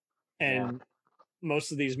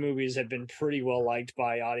most of these movies have been pretty well liked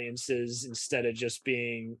by audiences instead of just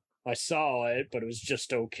being, I saw it, but it was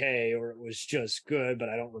just okay, or it was just good, but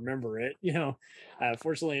I don't remember it.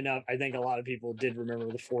 Fortunately enough, I think a lot of people did remember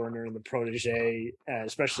The Foreigner and The Protege,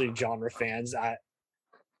 especially genre fans. I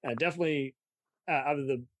definitely, out of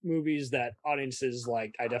the movies that audiences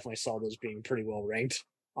liked, I definitely saw those being pretty well ranked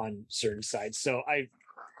on certain sites. So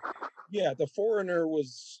The Foreigner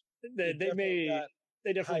was, they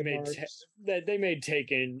definitely made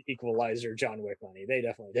Taken, Equalizer, John Wick money. They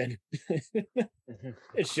definitely did.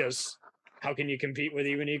 It's just, how can you compete with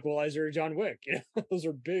even Equalizer or John Wick? Those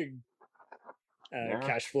are big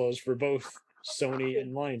cash flows for both Sony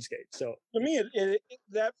and Lionsgate. So to me,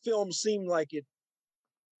 that film seemed like it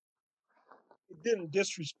didn't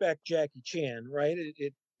disrespect Jackie Chan, right?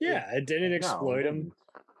 It didn't exploit him.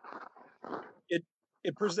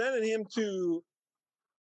 It presented him to,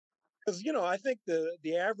 because I think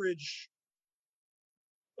the average,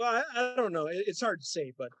 well, I don't know, it's hard to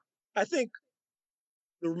say, but I think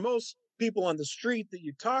the most people on the street that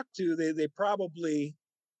you talk to, they probably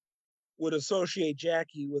would associate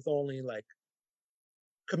Jackie with only like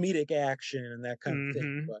comedic action and that kind of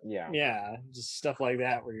thing. But just stuff like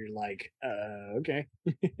that where you're like, okay.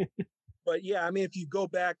 But yeah, I mean, if you go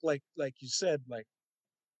back, like you said, like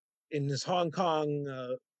in his Hong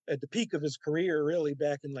Kong, at the peak of his career, really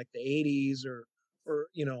back in like the 80s, or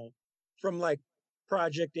from like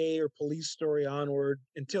Project A or Police Story onward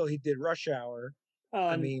until he did Rush Hour.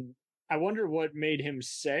 I mean, I wonder what made him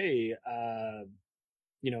say,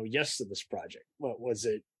 yes to this project. What was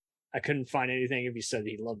it? I couldn't find anything if he said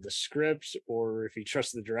he loved the script or if he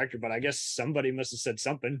trusted the director, but I guess somebody must have said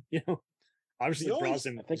something, Obviously,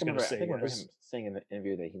 Brosnan was going to say I remember him saying in the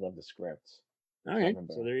interview that he loved the script. Okay,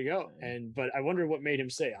 so there you go. But I wonder what made him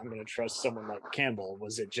say, I'm going to trust someone like Campbell.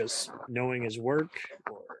 Was it just knowing his work,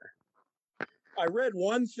 or? I read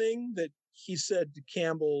one thing that he said to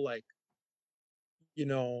Campbell, like,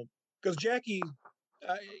 because Jackie,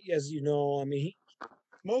 as you know, I mean,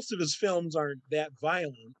 most of his films aren't that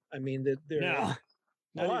violent. I mean, they're a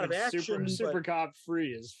lot of action. Super Cop 3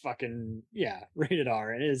 is fucking rated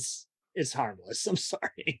R, and it's harmless. I'm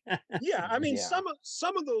sorry. I mean,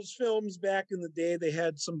 some of those films back in the day, they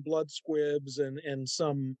had some blood squibs and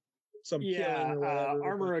some killing or whatever.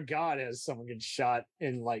 Armor of God has someone get shot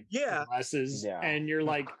in like glasses, and you're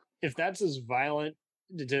like, if that's as violent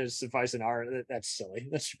to suffice an R, that's silly.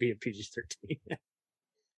 That should be a PG-13.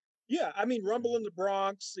 I mean, Rumble in the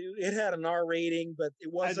Bronx, it had an R rating, but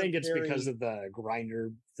it wasn't. I think it's because of the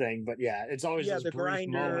grinder thing, but it's always those the brief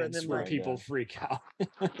grinder, moments and then where people freak out.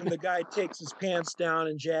 And the guy takes his pants down,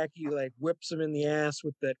 and Jackie like whips him in the ass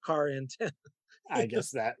with that car antenna. I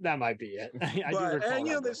guess that might be it.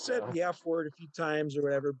 They said the F word a few times or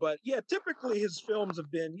whatever, but typically his films have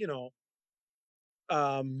been,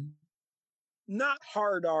 not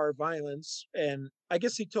hard R violence, and I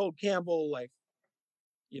guess he told Campbell like,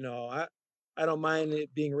 I don't mind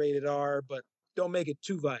it being rated R, but don't make it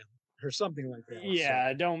too violent or something like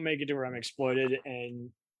that. Don't make it to where I'm exploited.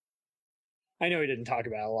 And I know he didn't talk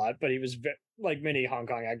about it a lot, but he was, like many Hong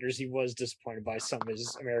Kong actors, he was disappointed by some of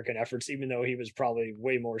his American efforts, even though he was probably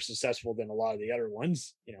way more successful than a lot of the other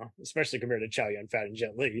ones, especially compared to Chow Yun-fat and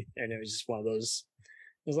Jet Li. And it was just one of those,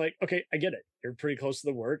 it was like, okay, I get it. You're pretty close to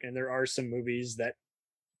the work. And there are some movies that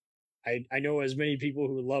I know as many people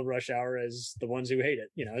who love Rush Hour as the ones who hate it,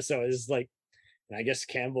 you know. So it's like, and I guess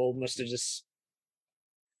Campbell must have just,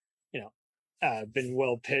 you know, been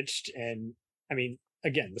well pitched. And I mean,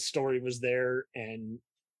 again, the story was there, and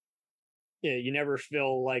yeah, you never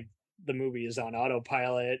feel like the movie is on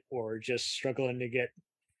autopilot or just struggling to get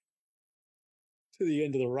to the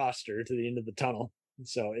end of the roster, to the end of the tunnel.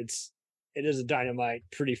 So it is a dynamite,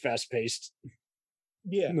 pretty fast paced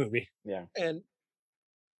movie. Yeah. And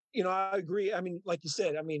you know, I agree. I mean, like you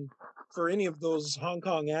said, I mean, for any of those Hong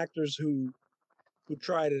Kong actors who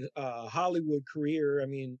tried a Hollywood career, I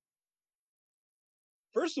mean,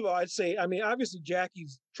 first of all, I'd say, I mean, obviously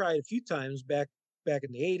Jackie's tried a few times back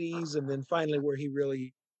in the 80s, and then finally where he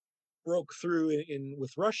really broke through in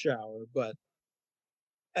with Rush Hour. But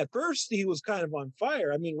at first he was kind of on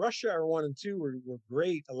fire. I mean, Rush Hour 1 and 2 were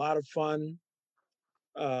great, a lot of fun.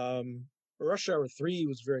 Rush Hour 3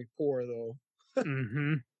 was very poor though.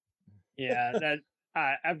 Mm-hmm. Yeah, that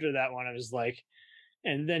after that one, I was like,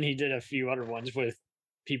 and then he did a few other ones with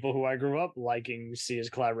people who I grew up liking, see his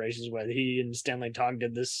collaborations with. He and Stanley Tong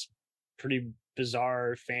did this pretty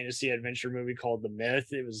bizarre fantasy adventure movie called The Myth.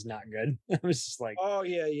 It was not good. I was just like, oh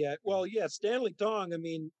yeah. Well, yeah, Stanley Tong. I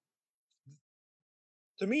mean,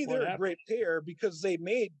 to me, they're a great pair because they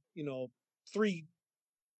made, you know, three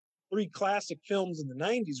classic films in the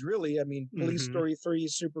 90s. Really, I mean, Police Story 3,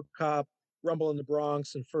 Super Cop, Rumble in the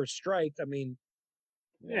Bronx, and First Strike. I mean,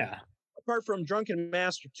 yeah. Apart from Drunken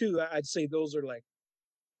Master 2, I'd say those are like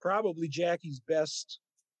probably Jackie's best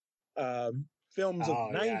films of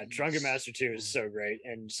the 90s. Yeah, Drunken Master 2 is so great,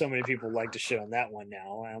 and so many people like to shit on that one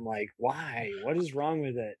now. And I'm like, why? What is wrong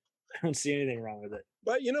with it? I don't see anything wrong with it.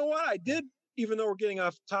 But you know what? I did, even though we're getting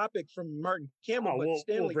off topic from Martin Campbell, but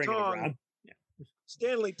Stanley Tong. Yeah.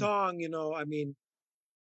 Stanley Tong, you know, I mean,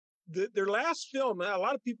 their last film, a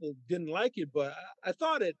lot of people didn't like it, but I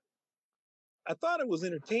thought it was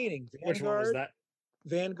entertaining. Vanguard, which one was that?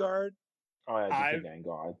 Vanguard. Oh, yeah,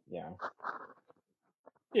 Vanguard. Yeah.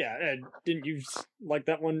 Yeah, and didn't you like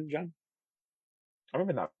that one, John? I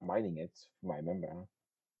remember not minding it, from what I remember.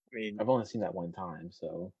 I mean, I've only seen that one time,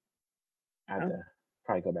 so I have to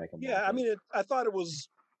probably go back and watch it. I mean, I thought it was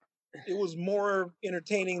more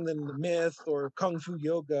entertaining than The Myth or Kung Fu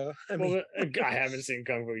Yoga. I mean, I haven't seen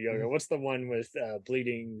Kung Fu Yoga. What's the one with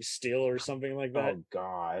Bleeding Steel or something like that? Oh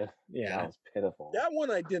God, yeah, that was pitiful. That one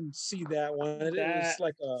I didn't see. That one it was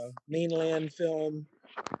like a mainland film.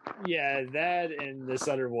 Yeah, that and this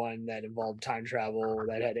other one that involved time travel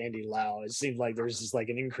that had Andy Lau. It seemed like there was just like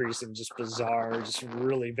an increase in just bizarre, just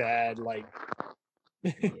really bad like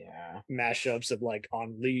mashups of like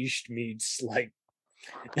Unleashed meets like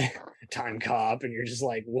Time Cop, and you're just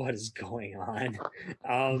like, what is going on?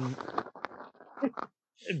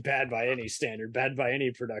 Bad by any standard, bad by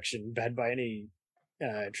any production, bad by any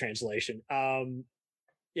translation.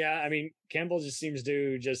 Yeah, I mean, Campbell just seems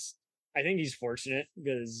to I think he's fortunate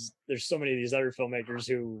because there's so many of these other filmmakers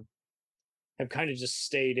who have kind of just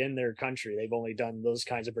stayed in their country. They've only done those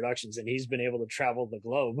kinds of productions, and he's been able to travel the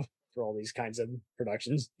globe for all these kinds of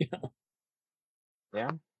productions. You know?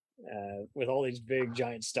 Yeah. With all these big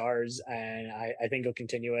giant stars, and I think he'll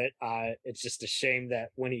continue it. It's just a shame that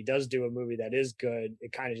when he does do a movie that is good,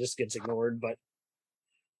 it kind of just gets ignored. But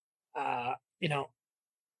you know,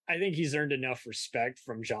 I think he's earned enough respect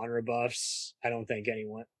from genre buffs. I don't think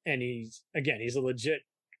anyone, and he's a legit.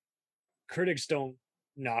 Critics don't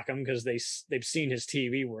knock him because they've seen his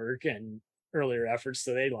TV work and earlier efforts,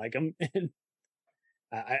 so they like him. And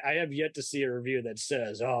I have yet to see a review that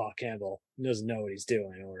says, "Oh, Campbell doesn't know what he's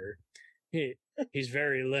doing," or he's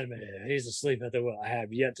very limited. He's asleep at the wheel. I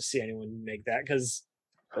have yet to see anyone make that, because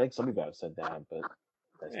I think some people have said that, but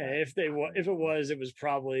if it was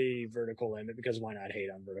probably Vertical Limit, because why not hate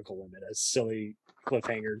on Vertical Limit, a silly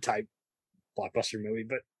cliffhanger type blockbuster movie?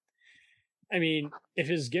 But I mean, if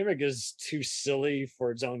his gimmick is too silly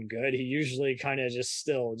for its own good, he usually kind of just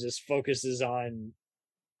focuses on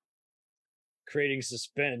creating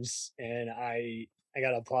suspense, and I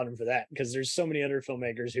gotta applaud him for that, because there's so many other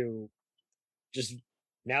filmmakers who just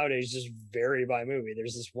nowadays just vary by movie.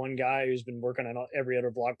 There's this one guy who's been working on every other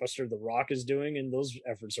blockbuster The Rock is doing, and those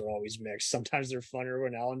efforts are always mixed. Sometimes they're funner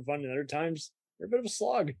when Alan fun, and other times they're a bit of a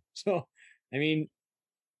slog. So, I mean,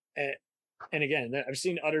 and again, I've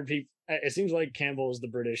seen other people. It seems like Campbell is the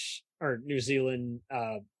British or New Zealand.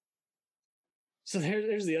 So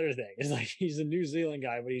there's the other thing. It's like he's a New Zealand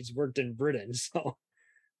guy, but he's worked in Britain. So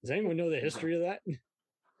does anyone know the history of that?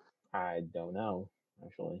 I don't know,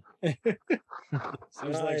 actually.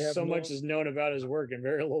 Seems like so much is known about his work and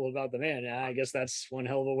very little about the man. I guess that's one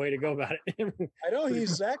hell of a way to go about it. I know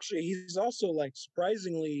he's also like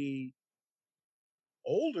surprisingly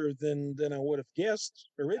older than I would have guessed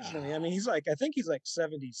originally. I mean, I think he's like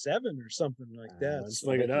 77 or something like that. Let's So-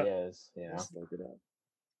 look I it think up. he is. Yeah, look it up.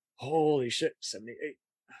 Holy shit, 78.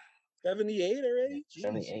 78 already? Jeez.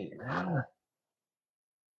 78. Wow.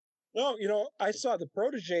 No, I saw The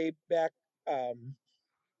Protege back.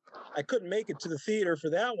 I couldn't make it to the theater for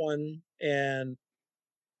that one, and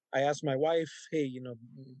I asked my wife, "Hey,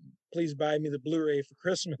 please buy me the Blu-ray for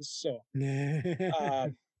Christmas."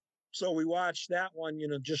 So we watched that one,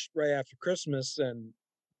 just right after Christmas, and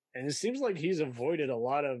it seems like he's avoided a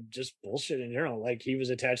lot of just bullshit in general. Like he was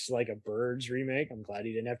attached to like a Birds remake. I'm glad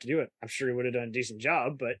he didn't have to do it. I'm sure he would have done a decent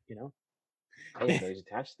job, but I didn't know he's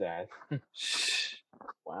attached to that.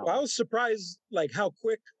 Wow. Well, I was surprised, like how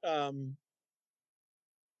quick.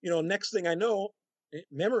 Next thing I know,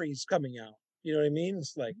 Memory's coming out. You know what I mean?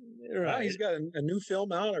 It's like, wow, he's got a new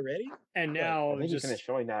film out already. And now I think he finished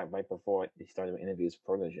showing that right before he started interviews with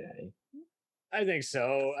Protege. I think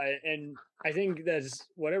so. I think that's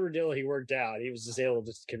whatever deal he worked out, he was just able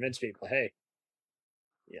to convince people, hey,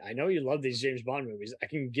 I know you love these James Bond movies. I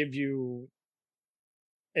can give you.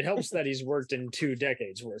 It helps that he's worked in 2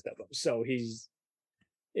 decades worth of them. So he's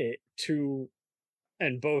two,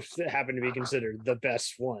 and both happen to be considered the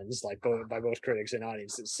best ones, like by both critics and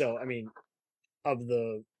audiences. So, I mean, of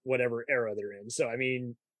the whatever era they're in. So, I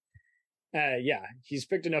mean, yeah, he's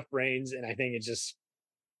picked enough brains, and I think it just.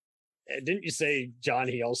 Didn't you say, John,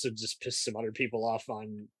 he also just pissed some other people off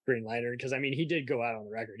on Green Lantern? Because, I mean, he did go out on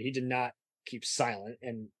the record. He did not keep silent,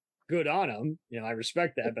 and good on him. I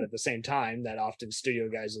respect that. But at the same time, that often studio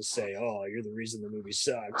guys will say, oh, you're the reason the movie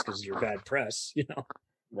sucks because you're bad press,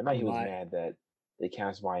 But now he was mad that they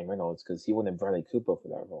cast Ryan Reynolds because he wanted Bradley Cooper for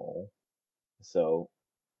that role. So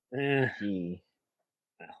he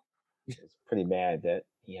was pretty mad that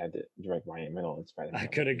he had to direct Ryan Reynolds. I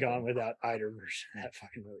could have gone without either version of that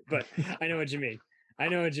fucking movie, but I know what you mean. I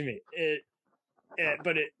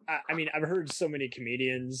mean, I've heard so many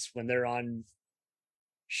comedians when they're on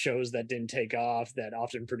shows that didn't take off that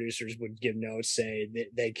often producers would give notes saying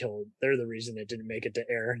they're the reason it didn't make it to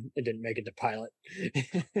air. It didn't make it to pilot.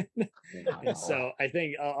 And so I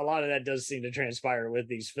think a lot of that does seem to transpire with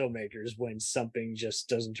these filmmakers when something just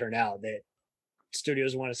doesn't turn out. That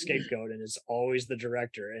studios want a scapegoat, and it's always the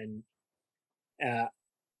director. And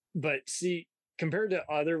but see, compared to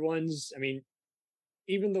other ones, I mean,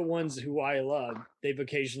 even the ones who I love, they've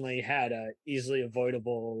occasionally had a easily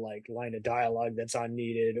avoidable like line of dialogue that's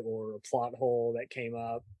unneeded, or a plot hole that came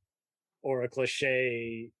up, or a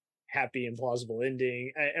cliche happy and plausible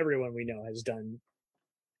ending. Everyone we know has done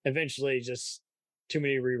eventually just too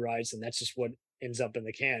many rewrites, and that's just what ends up in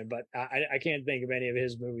the can. But I can't think of any of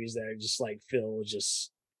his movies that are just like feel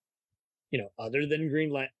just, other than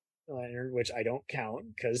Green Lantern, which I don't count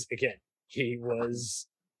because again, he was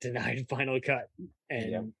denied final cut,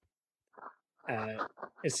 and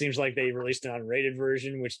it seems like they released an unrated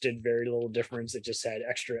version, which did very little difference. It just had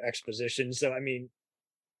extra exposition. So I mean,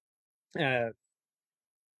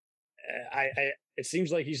 it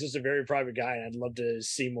seems like he's just a very private guy, and I'd love to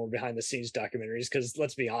see more behind the scenes documentaries, because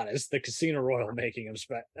let's be honest, the Casino Royale making of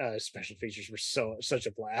special features were such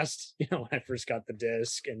a blast. When I first got the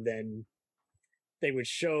disc, and then they would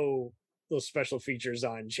show those special features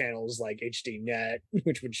on channels like HDNet,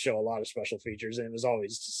 which would show a lot of special features, and it was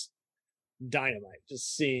always just dynamite,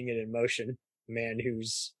 just seeing it in motion. Man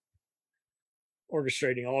who's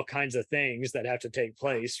orchestrating all kinds of things that have to take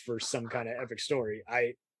place for some kind of epic story.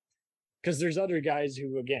 Because there's other guys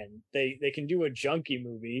who, again, they can do a junkie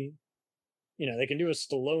movie, they can do a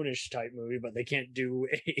Stallone-ish type movie, but they can't do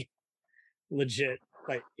a legit,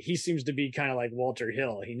 like, he seems to be kind of like Walter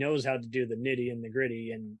Hill. He knows how to do the nitty and the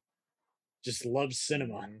gritty, and just loves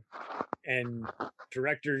cinema. And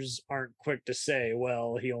directors aren't quick to say,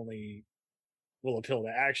 well, he only will appeal to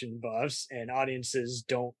action buffs, and audiences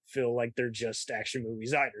don't feel like they're just action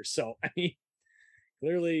movies either. So, I mean,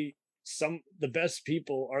 clearly the best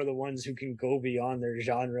people are the ones who can go beyond their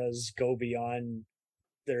genres, go beyond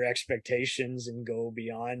their expectations, and go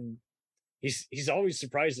beyond. He's always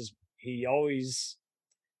surprises. He always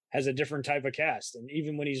has a different type of cast, and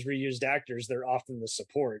even when he's reused actors, they're often the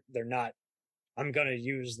support. They're not, I'm gonna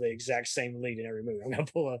use the exact same lead in every movie. I'm gonna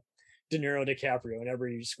pull a De Niro, DiCaprio in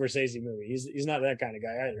every Scorsese movie. He's not that kind of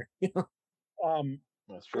guy either.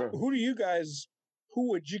 That's true. Who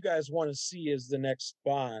would you guys want to see as the next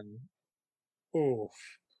Bond?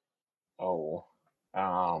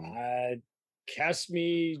 Cast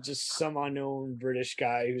me just some unknown British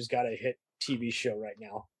guy who's got a hit TV show right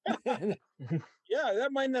now. Yeah,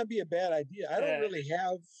 that might not be a bad idea. I don't really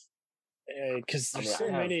have, because there's so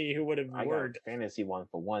many who would have worked. I got a fantasy one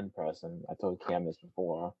for one person. I told Cam this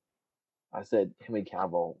before. I said Henry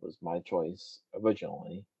Campbell was my choice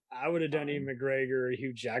originally. I would have done Ian McGregor or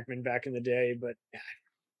Hugh Jackman back in the day, but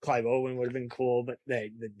Clive Owen would have been cool. But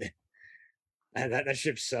that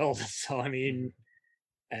ship sailed. So I mean,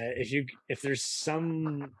 if there's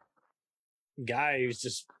some guy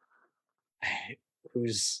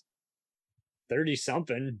who's 30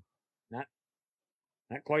 something, not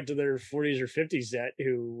quite to their 40s or 50s yet,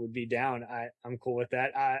 who would be down, I'm cool with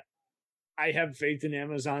that. I have faith in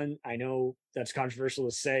Amazon. I know that's controversial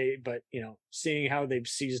to say, but seeing how they've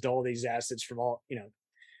seized all these assets from all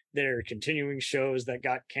their continuing shows that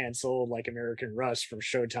got canceled, like American Rust from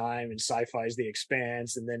Showtime and Sci-Fi's The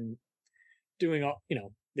Expanse, and then doing all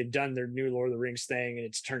they've done their new Lord of the Rings thing, and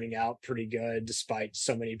it's turning out pretty good despite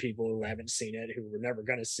so many people who haven't seen it, who were never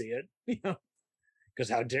going to see it. Because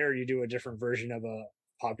how dare you do a different version of a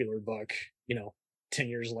popular book 10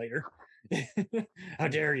 years later. How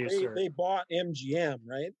dare you, sir? They bought MGM,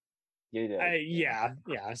 right? Yeah.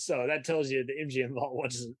 So that tells you the MGM vault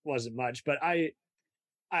wasn't much, but I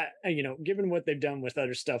given what they've done with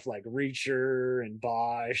other stuff like Reacher and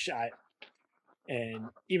Bosch, and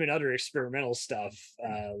even other experimental stuff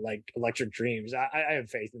like Electric Dreams, I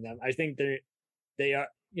have faith in them. I think they are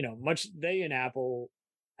they and Apple.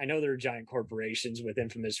 I know they're giant corporations with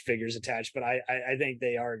infamous figures attached, but I think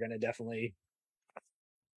they are going to definitely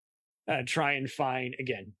try and find,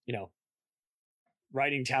 again,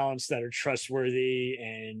 writing talents that are trustworthy,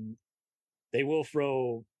 and they will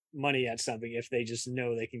throw money at something if they just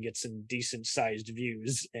know they can get some decent sized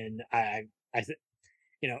views. And I think,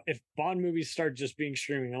 if Bond movies start just being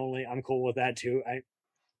streaming only, I'm cool with that too. I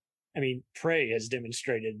mean, Prey has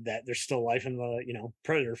demonstrated that there's still life in the,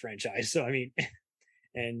 Predator franchise. So, I mean,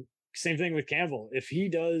 and same thing with Campbell. If he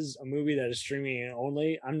does a movie that is streaming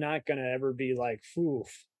only, I'm not going to ever be like,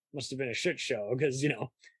 oof, must have been a shit show, because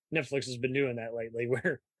Netflix has been doing that lately,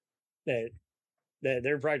 where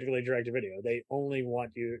they're practically direct to video. They only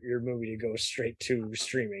want your movie to go straight to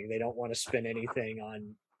streaming. They don't want to spend anything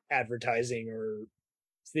on advertising or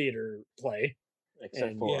theater play,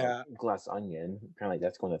 except for Glass Onion. Apparently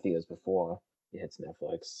that's going to theaters before it hits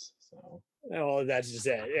Netflix. So well, that's just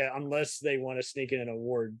it. Yeah, unless they want to sneak in an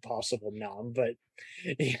award possible nom, but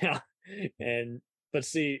but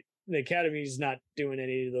see, the Academy's not doing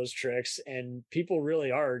any of those tricks, and people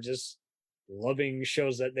really are just loving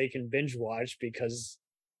shows that they can binge watch because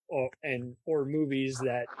or movies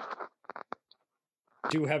that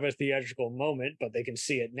do have a theatrical moment, but they can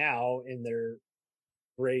see it now in their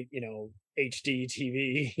great HD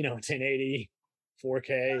TV, 1080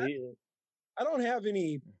 4K. I don't have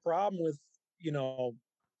any problem with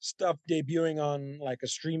stuff debuting on like a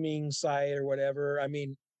streaming site or whatever. I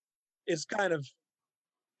mean, it's kind of,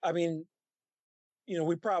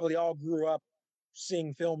 we probably all grew up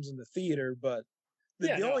seeing films in the theater, but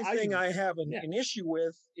the only thing I have an issue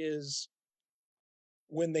with is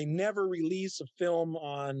when they never release a film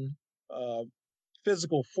on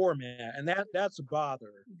physical format, and that's a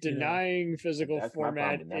bother. Denying physical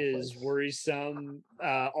format is worrisome.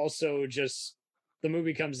 Also, just the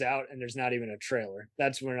movie comes out and there's not even a trailer.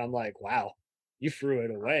 That's when I'm like, wow, you threw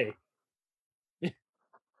it away.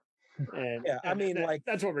 And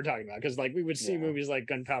that's what we're talking about, because like we would see movies like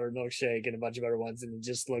Gunpowder Milkshake and a bunch of other ones, and it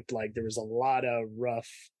just looked like there was a lot of rough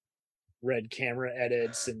red camera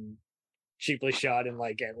edits and cheaply shot in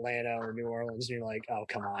like Atlanta or New Orleans, and you're like, oh,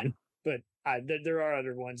 come on. But there are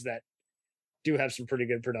other ones that do have some pretty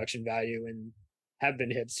good production value and have been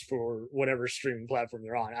hits for whatever streaming platform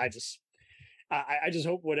they're on. I just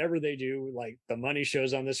hope whatever they do, like the money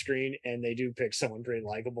shows on the screen and they do pick someone pretty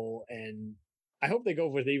likable, and I hope they go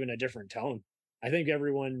with even a different tone. I think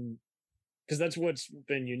everyone, because that's what's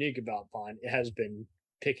been unique about Bond. It has been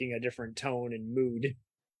picking a different tone and mood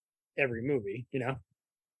every movie,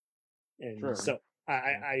 And sure. So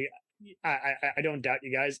I don't doubt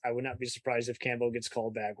you guys. I would not be surprised if Campbell gets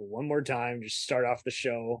called back one more time. Just start off the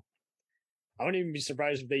show. I wouldn't even be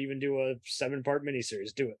surprised if they even do a 7-part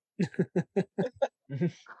miniseries. Do it.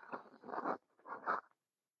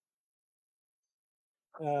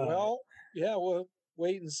 Well, yeah, we'll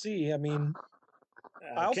wait and see. I mean,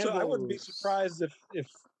 I wouldn't be surprised if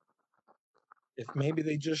maybe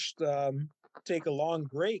they just take a long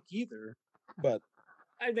break either. But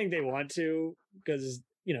I think they want to, because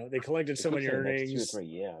they collected so many earnings. 2 or 3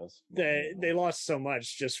 years. They lost so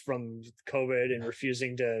much just from COVID and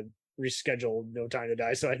refusing to reschedule No Time to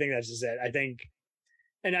Die. So I think that's just it. I think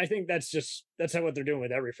that's how what they're doing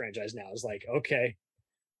with every franchise now. Is like, okay,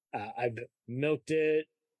 I've milked it,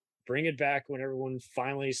 bring it back when everyone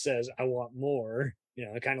finally says I want more.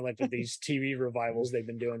 Kind of like with these TV revivals they've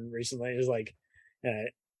been doing recently, is like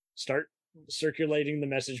start circulating the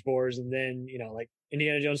message boards, and then like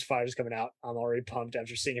Indiana Jones 5 is coming out. I'm already pumped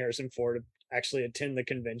after seeing Harrison Ford actually attend the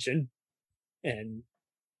convention and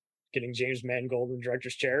getting James Mangold in the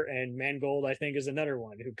director's chair. And Mangold, I think, is another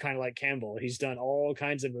one who, kind of like Campbell, he's done all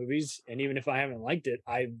kinds of movies, and even if I haven't liked it,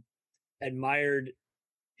 I've admired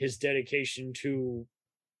his dedication to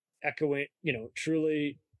echoing,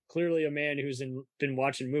 truly, clearly a man who's been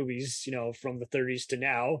watching movies, from the 30s to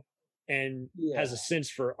now, and has a sense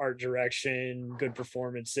for art direction, good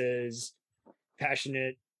performances,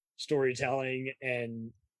 passionate storytelling,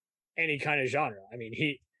 and any kind of genre. I mean,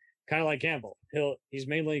 he kind of like Campbell. He's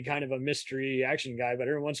mainly kind of a mystery action guy, but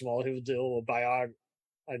every once in a while he'll do I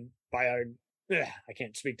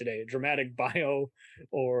can't speak today, a dramatic bio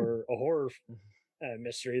or a horror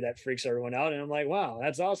mystery that freaks everyone out. And I'm like, wow,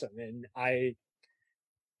 that's awesome. And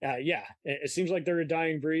it seems like they're a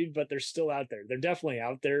dying breed, but they're still out there. They're definitely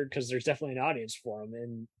out there because there's definitely an audience for them.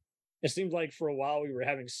 And it seems like for a while we were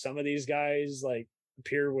having some of these guys like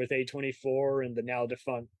appear with A24 and the now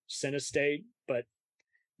defunct Cinestate, but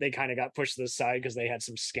they kind of got pushed to the side because they had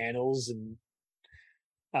some scandals and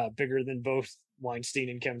bigger than both Weinstein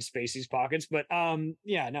and Kevin Spacey's pockets. But I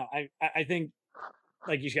think,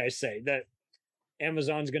 like you guys say, that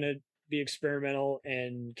Amazon's going to be experimental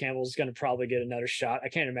and Campbell's going to probably get another shot. I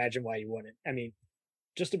can't imagine why he wouldn't. I mean,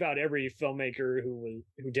 just about every filmmaker who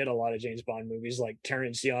did a lot of James Bond movies, like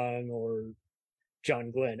Terrence Young or John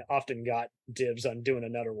Glenn, often got dibs on doing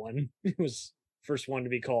another one. He was first one to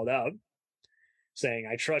be called up, saying,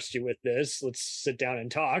 "I trust you with this. Let's sit down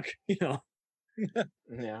and talk." Yeah.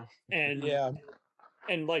 And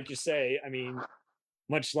like you say, I mean,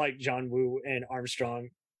 much like John Woo and Armstrong,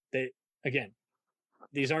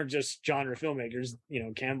 these aren't just genre filmmakers.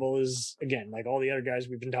 Campbell is, again, like all the other guys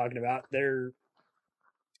we've been talking about.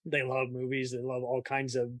 They love movies. They love all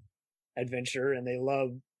kinds of adventure, and they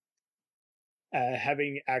love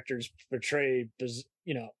having actors portray,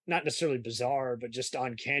 not necessarily bizarre, but just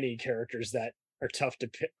uncanny characters that are tough to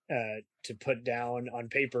put down on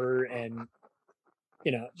paper. And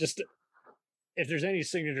just if there's any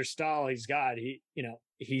signature style he's got,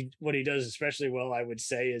 what he does especially well, I would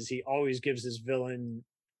say, is he always gives his villain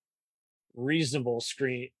reasonable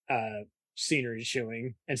screen scenery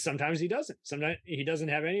chewing, and sometimes he doesn't. Sometimes he doesn't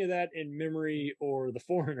have any of that in Memory or The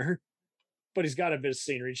Foreigner, but he's got a bit of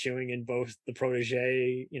scenery chewing in both The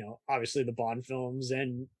Protege, obviously the Bond films,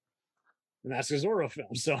 and the Mask of Zorro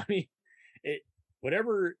films. So I mean,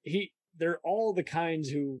 they're all the kinds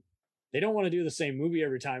who, they don't want to do the same movie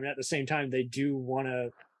every time, and at the same time they do want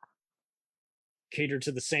to cater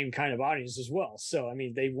to the same kind of audience as well. So I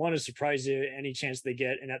mean, they want to surprise you any chance they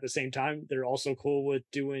get, and at the same time they're also cool with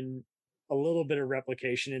doing a little bit of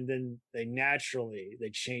replication, and then they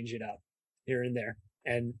change it up here and there.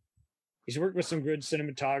 And he's worked with some good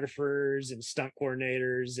cinematographers and stunt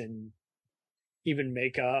coordinators and even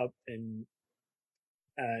makeup and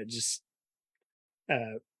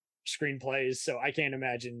screenplays. So I can't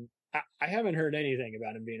imagine. I haven't heard anything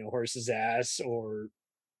about him being a horse's ass or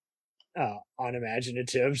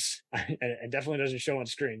unimaginatives. It definitely doesn't show on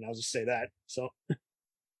screen. I'll just say that. So, other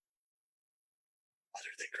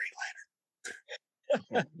than Green Lantern.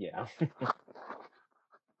 Yeah.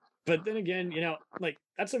 But then again, like,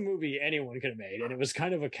 that's a movie anyone could have made, and it was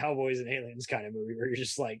kind of a cowboys and aliens kind of movie where you're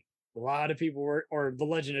just like, a lot of people were, or The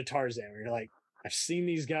Legend of Tarzan, where you're like, I've seen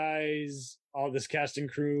these guys, all this cast and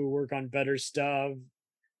crew work on better stuff.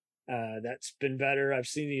 That's been better. I've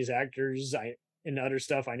seen these actors in other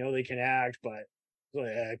stuff. I know they can act, but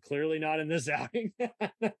clearly not in this outing.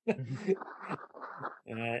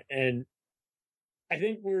 And I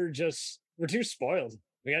think we're too spoiled.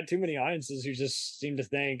 We got too many audiences who just seem to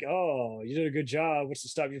think, "Oh, you did a good job. What's to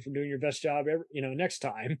stop you from doing your best job next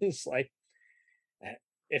time?" It's like,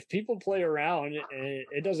 if people play around,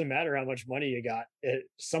 it doesn't matter how much money you got.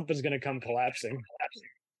 Something's going to come collapsing.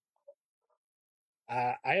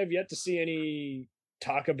 I have yet to see any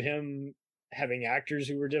talk of him having actors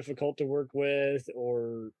who were difficult to work with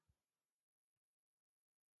or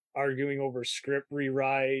arguing over script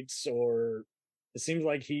rewrites, or it seems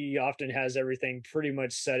like he often has everything pretty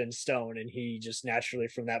much set in stone, and he just naturally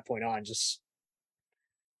from that point on just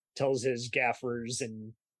tells his gaffers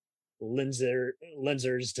and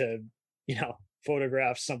lensers to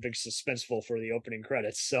photograph something suspenseful for the opening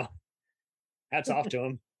credits. So hats off to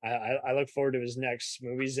him. I look forward to his next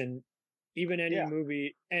movies, and even any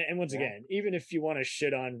movie. And once again, even if you want to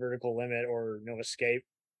shit on Vertical Limit or No Escape,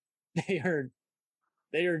 they are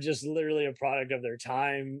just literally a product of their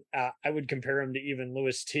time. I would compare him to even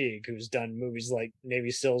Louis Teague, who's done movies like Navy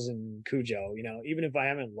Seals and Cujo. Even if I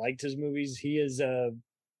haven't liked his movies, he is a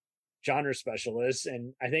genre specialist,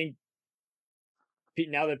 and I think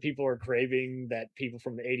now that people are craving that people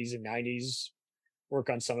from the 80s and 90s work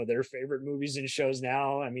on some of their favorite movies and shows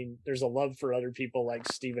now. I mean, there's a love for other people like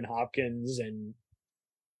Stephen Hopkins and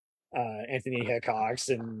Anthony Hickox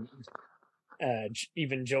and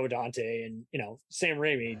even Joe Dante, and Sam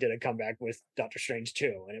Raimi did a comeback with Doctor Strange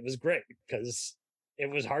 2, and it was great because it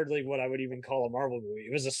was hardly what I would even call a Marvel movie.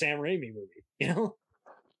 It was a Sam Raimi movie,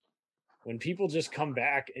 When people just come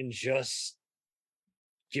back and just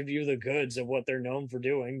give you the goods of what they're known for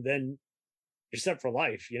doing, then you're set for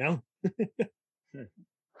life,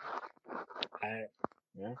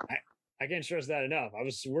 I can't stress that enough. I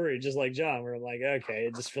was worried, just like John, where I'm like, okay,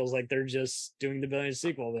 it just feels like they're just doing the Billions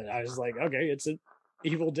sequel. But I was like, okay, it's an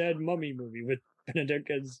Evil Dead mummy movie with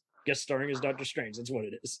Benedict as guest starring as Doctor Strange. That's what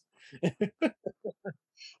it is.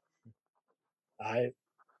 I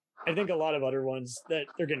think a lot of other ones that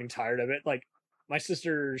they're getting tired of it. Like my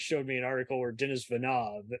sister showed me an article where Denis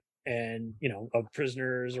Villeneuve and of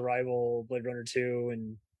Prisoners, Arrival, Blade Runner 2,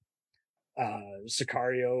 and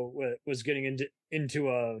Sicario was getting into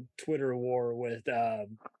a Twitter war with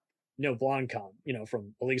Neil Blomkamp,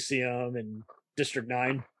 from Elysium and District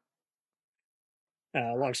 9.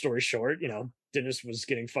 Long story short, Dennis was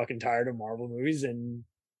getting fucking tired of Marvel movies, and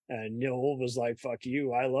Neil was like, "Fuck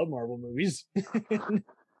you, I love Marvel movies." And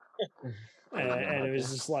it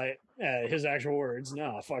was just like his actual words,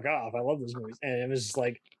 "No, fuck off, I love those movies." And it was just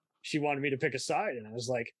like she wanted me to pick a side, and I was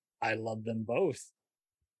like, I love them both.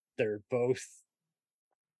 They're both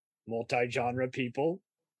multi-genre people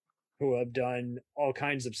who have done all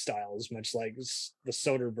kinds of styles, much like the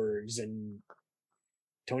Soderberghs and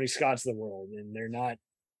Tony Scott's of the world. And they're not,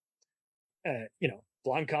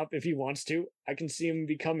 Blomkamp, if he wants to, I can see him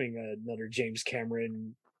becoming another James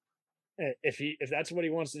Cameron. If that's what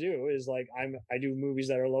he wants to do, is like I do movies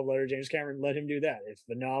that are love letter James Cameron, let him do that. If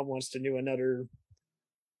Villeneuve wants to do another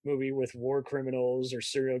movie with war criminals or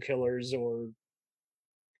serial killers or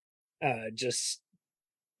just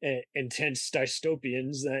intense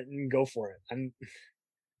dystopians, then go for it.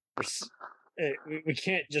 We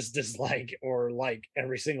can't just dislike or like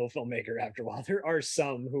every single filmmaker after a while. There are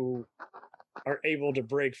some who are able to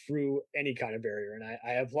break through any kind of barrier, and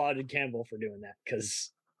I applauded Campbell for doing that,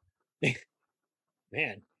 because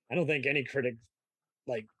man, I don't think any critic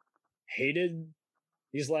hated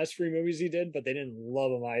these last 3 movies he did, but they didn't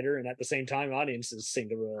love him either. And at the same time, audiences seem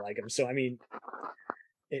to really like him. So I mean,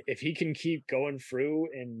 if he can keep going through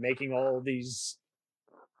and making all these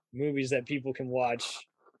movies that people can watch,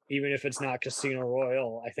 even if it's not Casino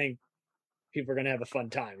Royale, I think people are going to have a fun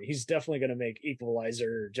time. He's definitely going to make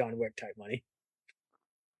Equalizer, John Wick type money.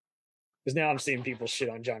 Because now I'm seeing people shit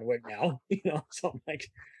on John Wick now, so I'm like,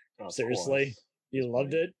 seriously, you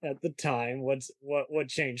loved it at the time. What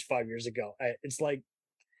changed 5 years ago? It's like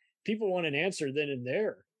people want an answer then and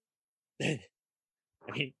there. I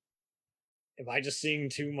mean, am I just seeing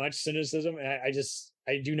too much cynicism? I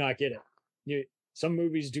do not get it. Some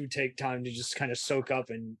movies do take time to just kind of soak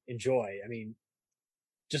up and enjoy. I mean,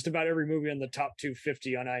 just about every movie on the top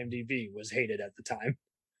 250 on IMDb was hated at the time.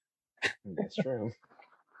 That's true.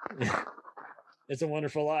 It's a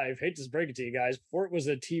Wonderful Life. Hate to break it to you guys. Before it was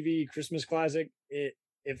a TV Christmas classic, it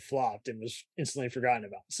flopped and was instantly forgotten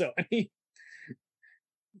about. So, I mean,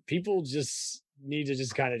 people just need to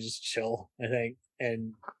just kind of just chill, I think.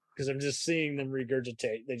 And because I'm just seeing them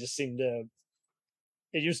regurgitate. They just seem to,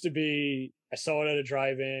 it used to be, I saw it at a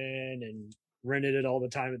drive-in and rented it all the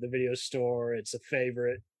time at the video store. It's a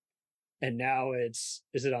favorite. And now is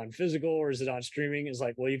it on physical or is it on streaming? It's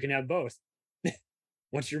like, well, you can have both.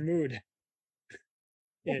 What's your mood?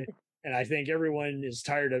 And I think everyone is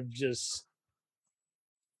tired of just,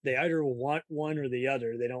 they either want one or the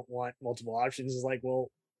other. They don't want multiple options. It's like,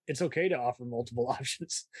 well, it's okay to offer multiple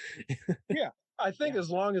options. Yeah, I think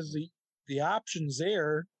as long as the option's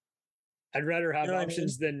there, I'd rather have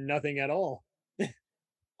options than nothing at all.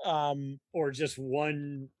 Or just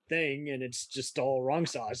one thing and it's just all wrong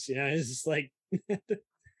sauce. It's just like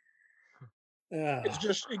it's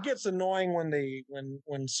just, it gets annoying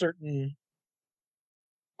when certain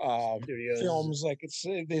films, like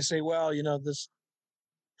they say, well, this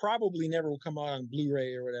probably never will come out on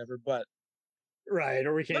Blu-ray or whatever, but right,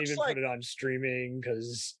 or we can't even put it on streaming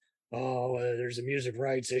because there's a music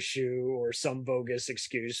rights issue or some bogus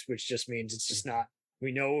excuse, which just means it's just not.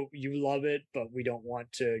 We know you love it, but we don't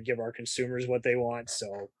want to give our consumers what they want,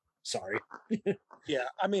 so sorry. Yeah,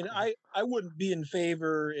 I mean, I wouldn't be in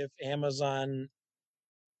favor if Amazon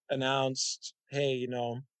announced, hey,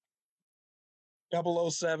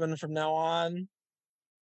 007 from now on,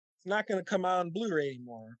 it's not going to come out on Blu-ray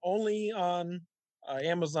anymore. Only on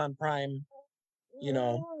Amazon Prime,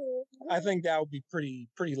 I think that would be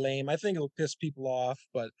pretty lame. I think it'll piss people off,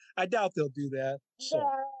 but I doubt they'll do that. So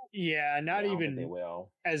yeah, not I don't think even they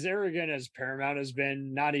will. as arrogant as Paramount has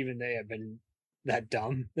been. Not even they have been that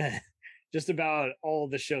dumb. Just about all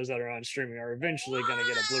the shows that are on streaming are eventually going to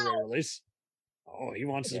get a Blu-ray release. Oh, he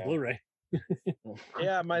wants his Blu-ray.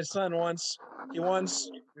 Yeah, my son wants Mark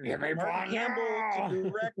Campbell to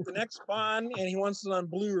direct the next Bond, and he wants it on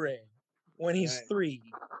Blu-ray when he's 3.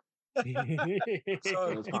 So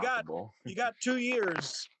you got 2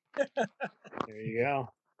 years. There you go.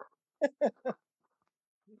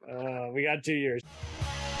 We got 2 years.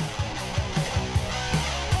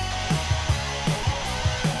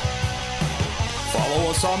 Follow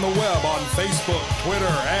us on the web on Facebook, Twitter,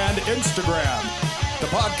 and Instagram. The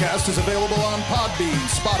podcast is available on Podbean,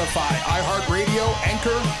 Spotify, iHeartRadio,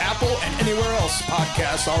 Anchor, Apple, and anywhere else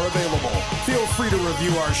podcasts are available. Feel free to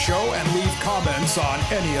review our show and leave comments on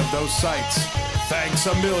any of those sites. Thanks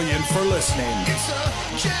a million for listening. It's a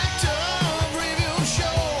jacked up review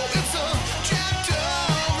show.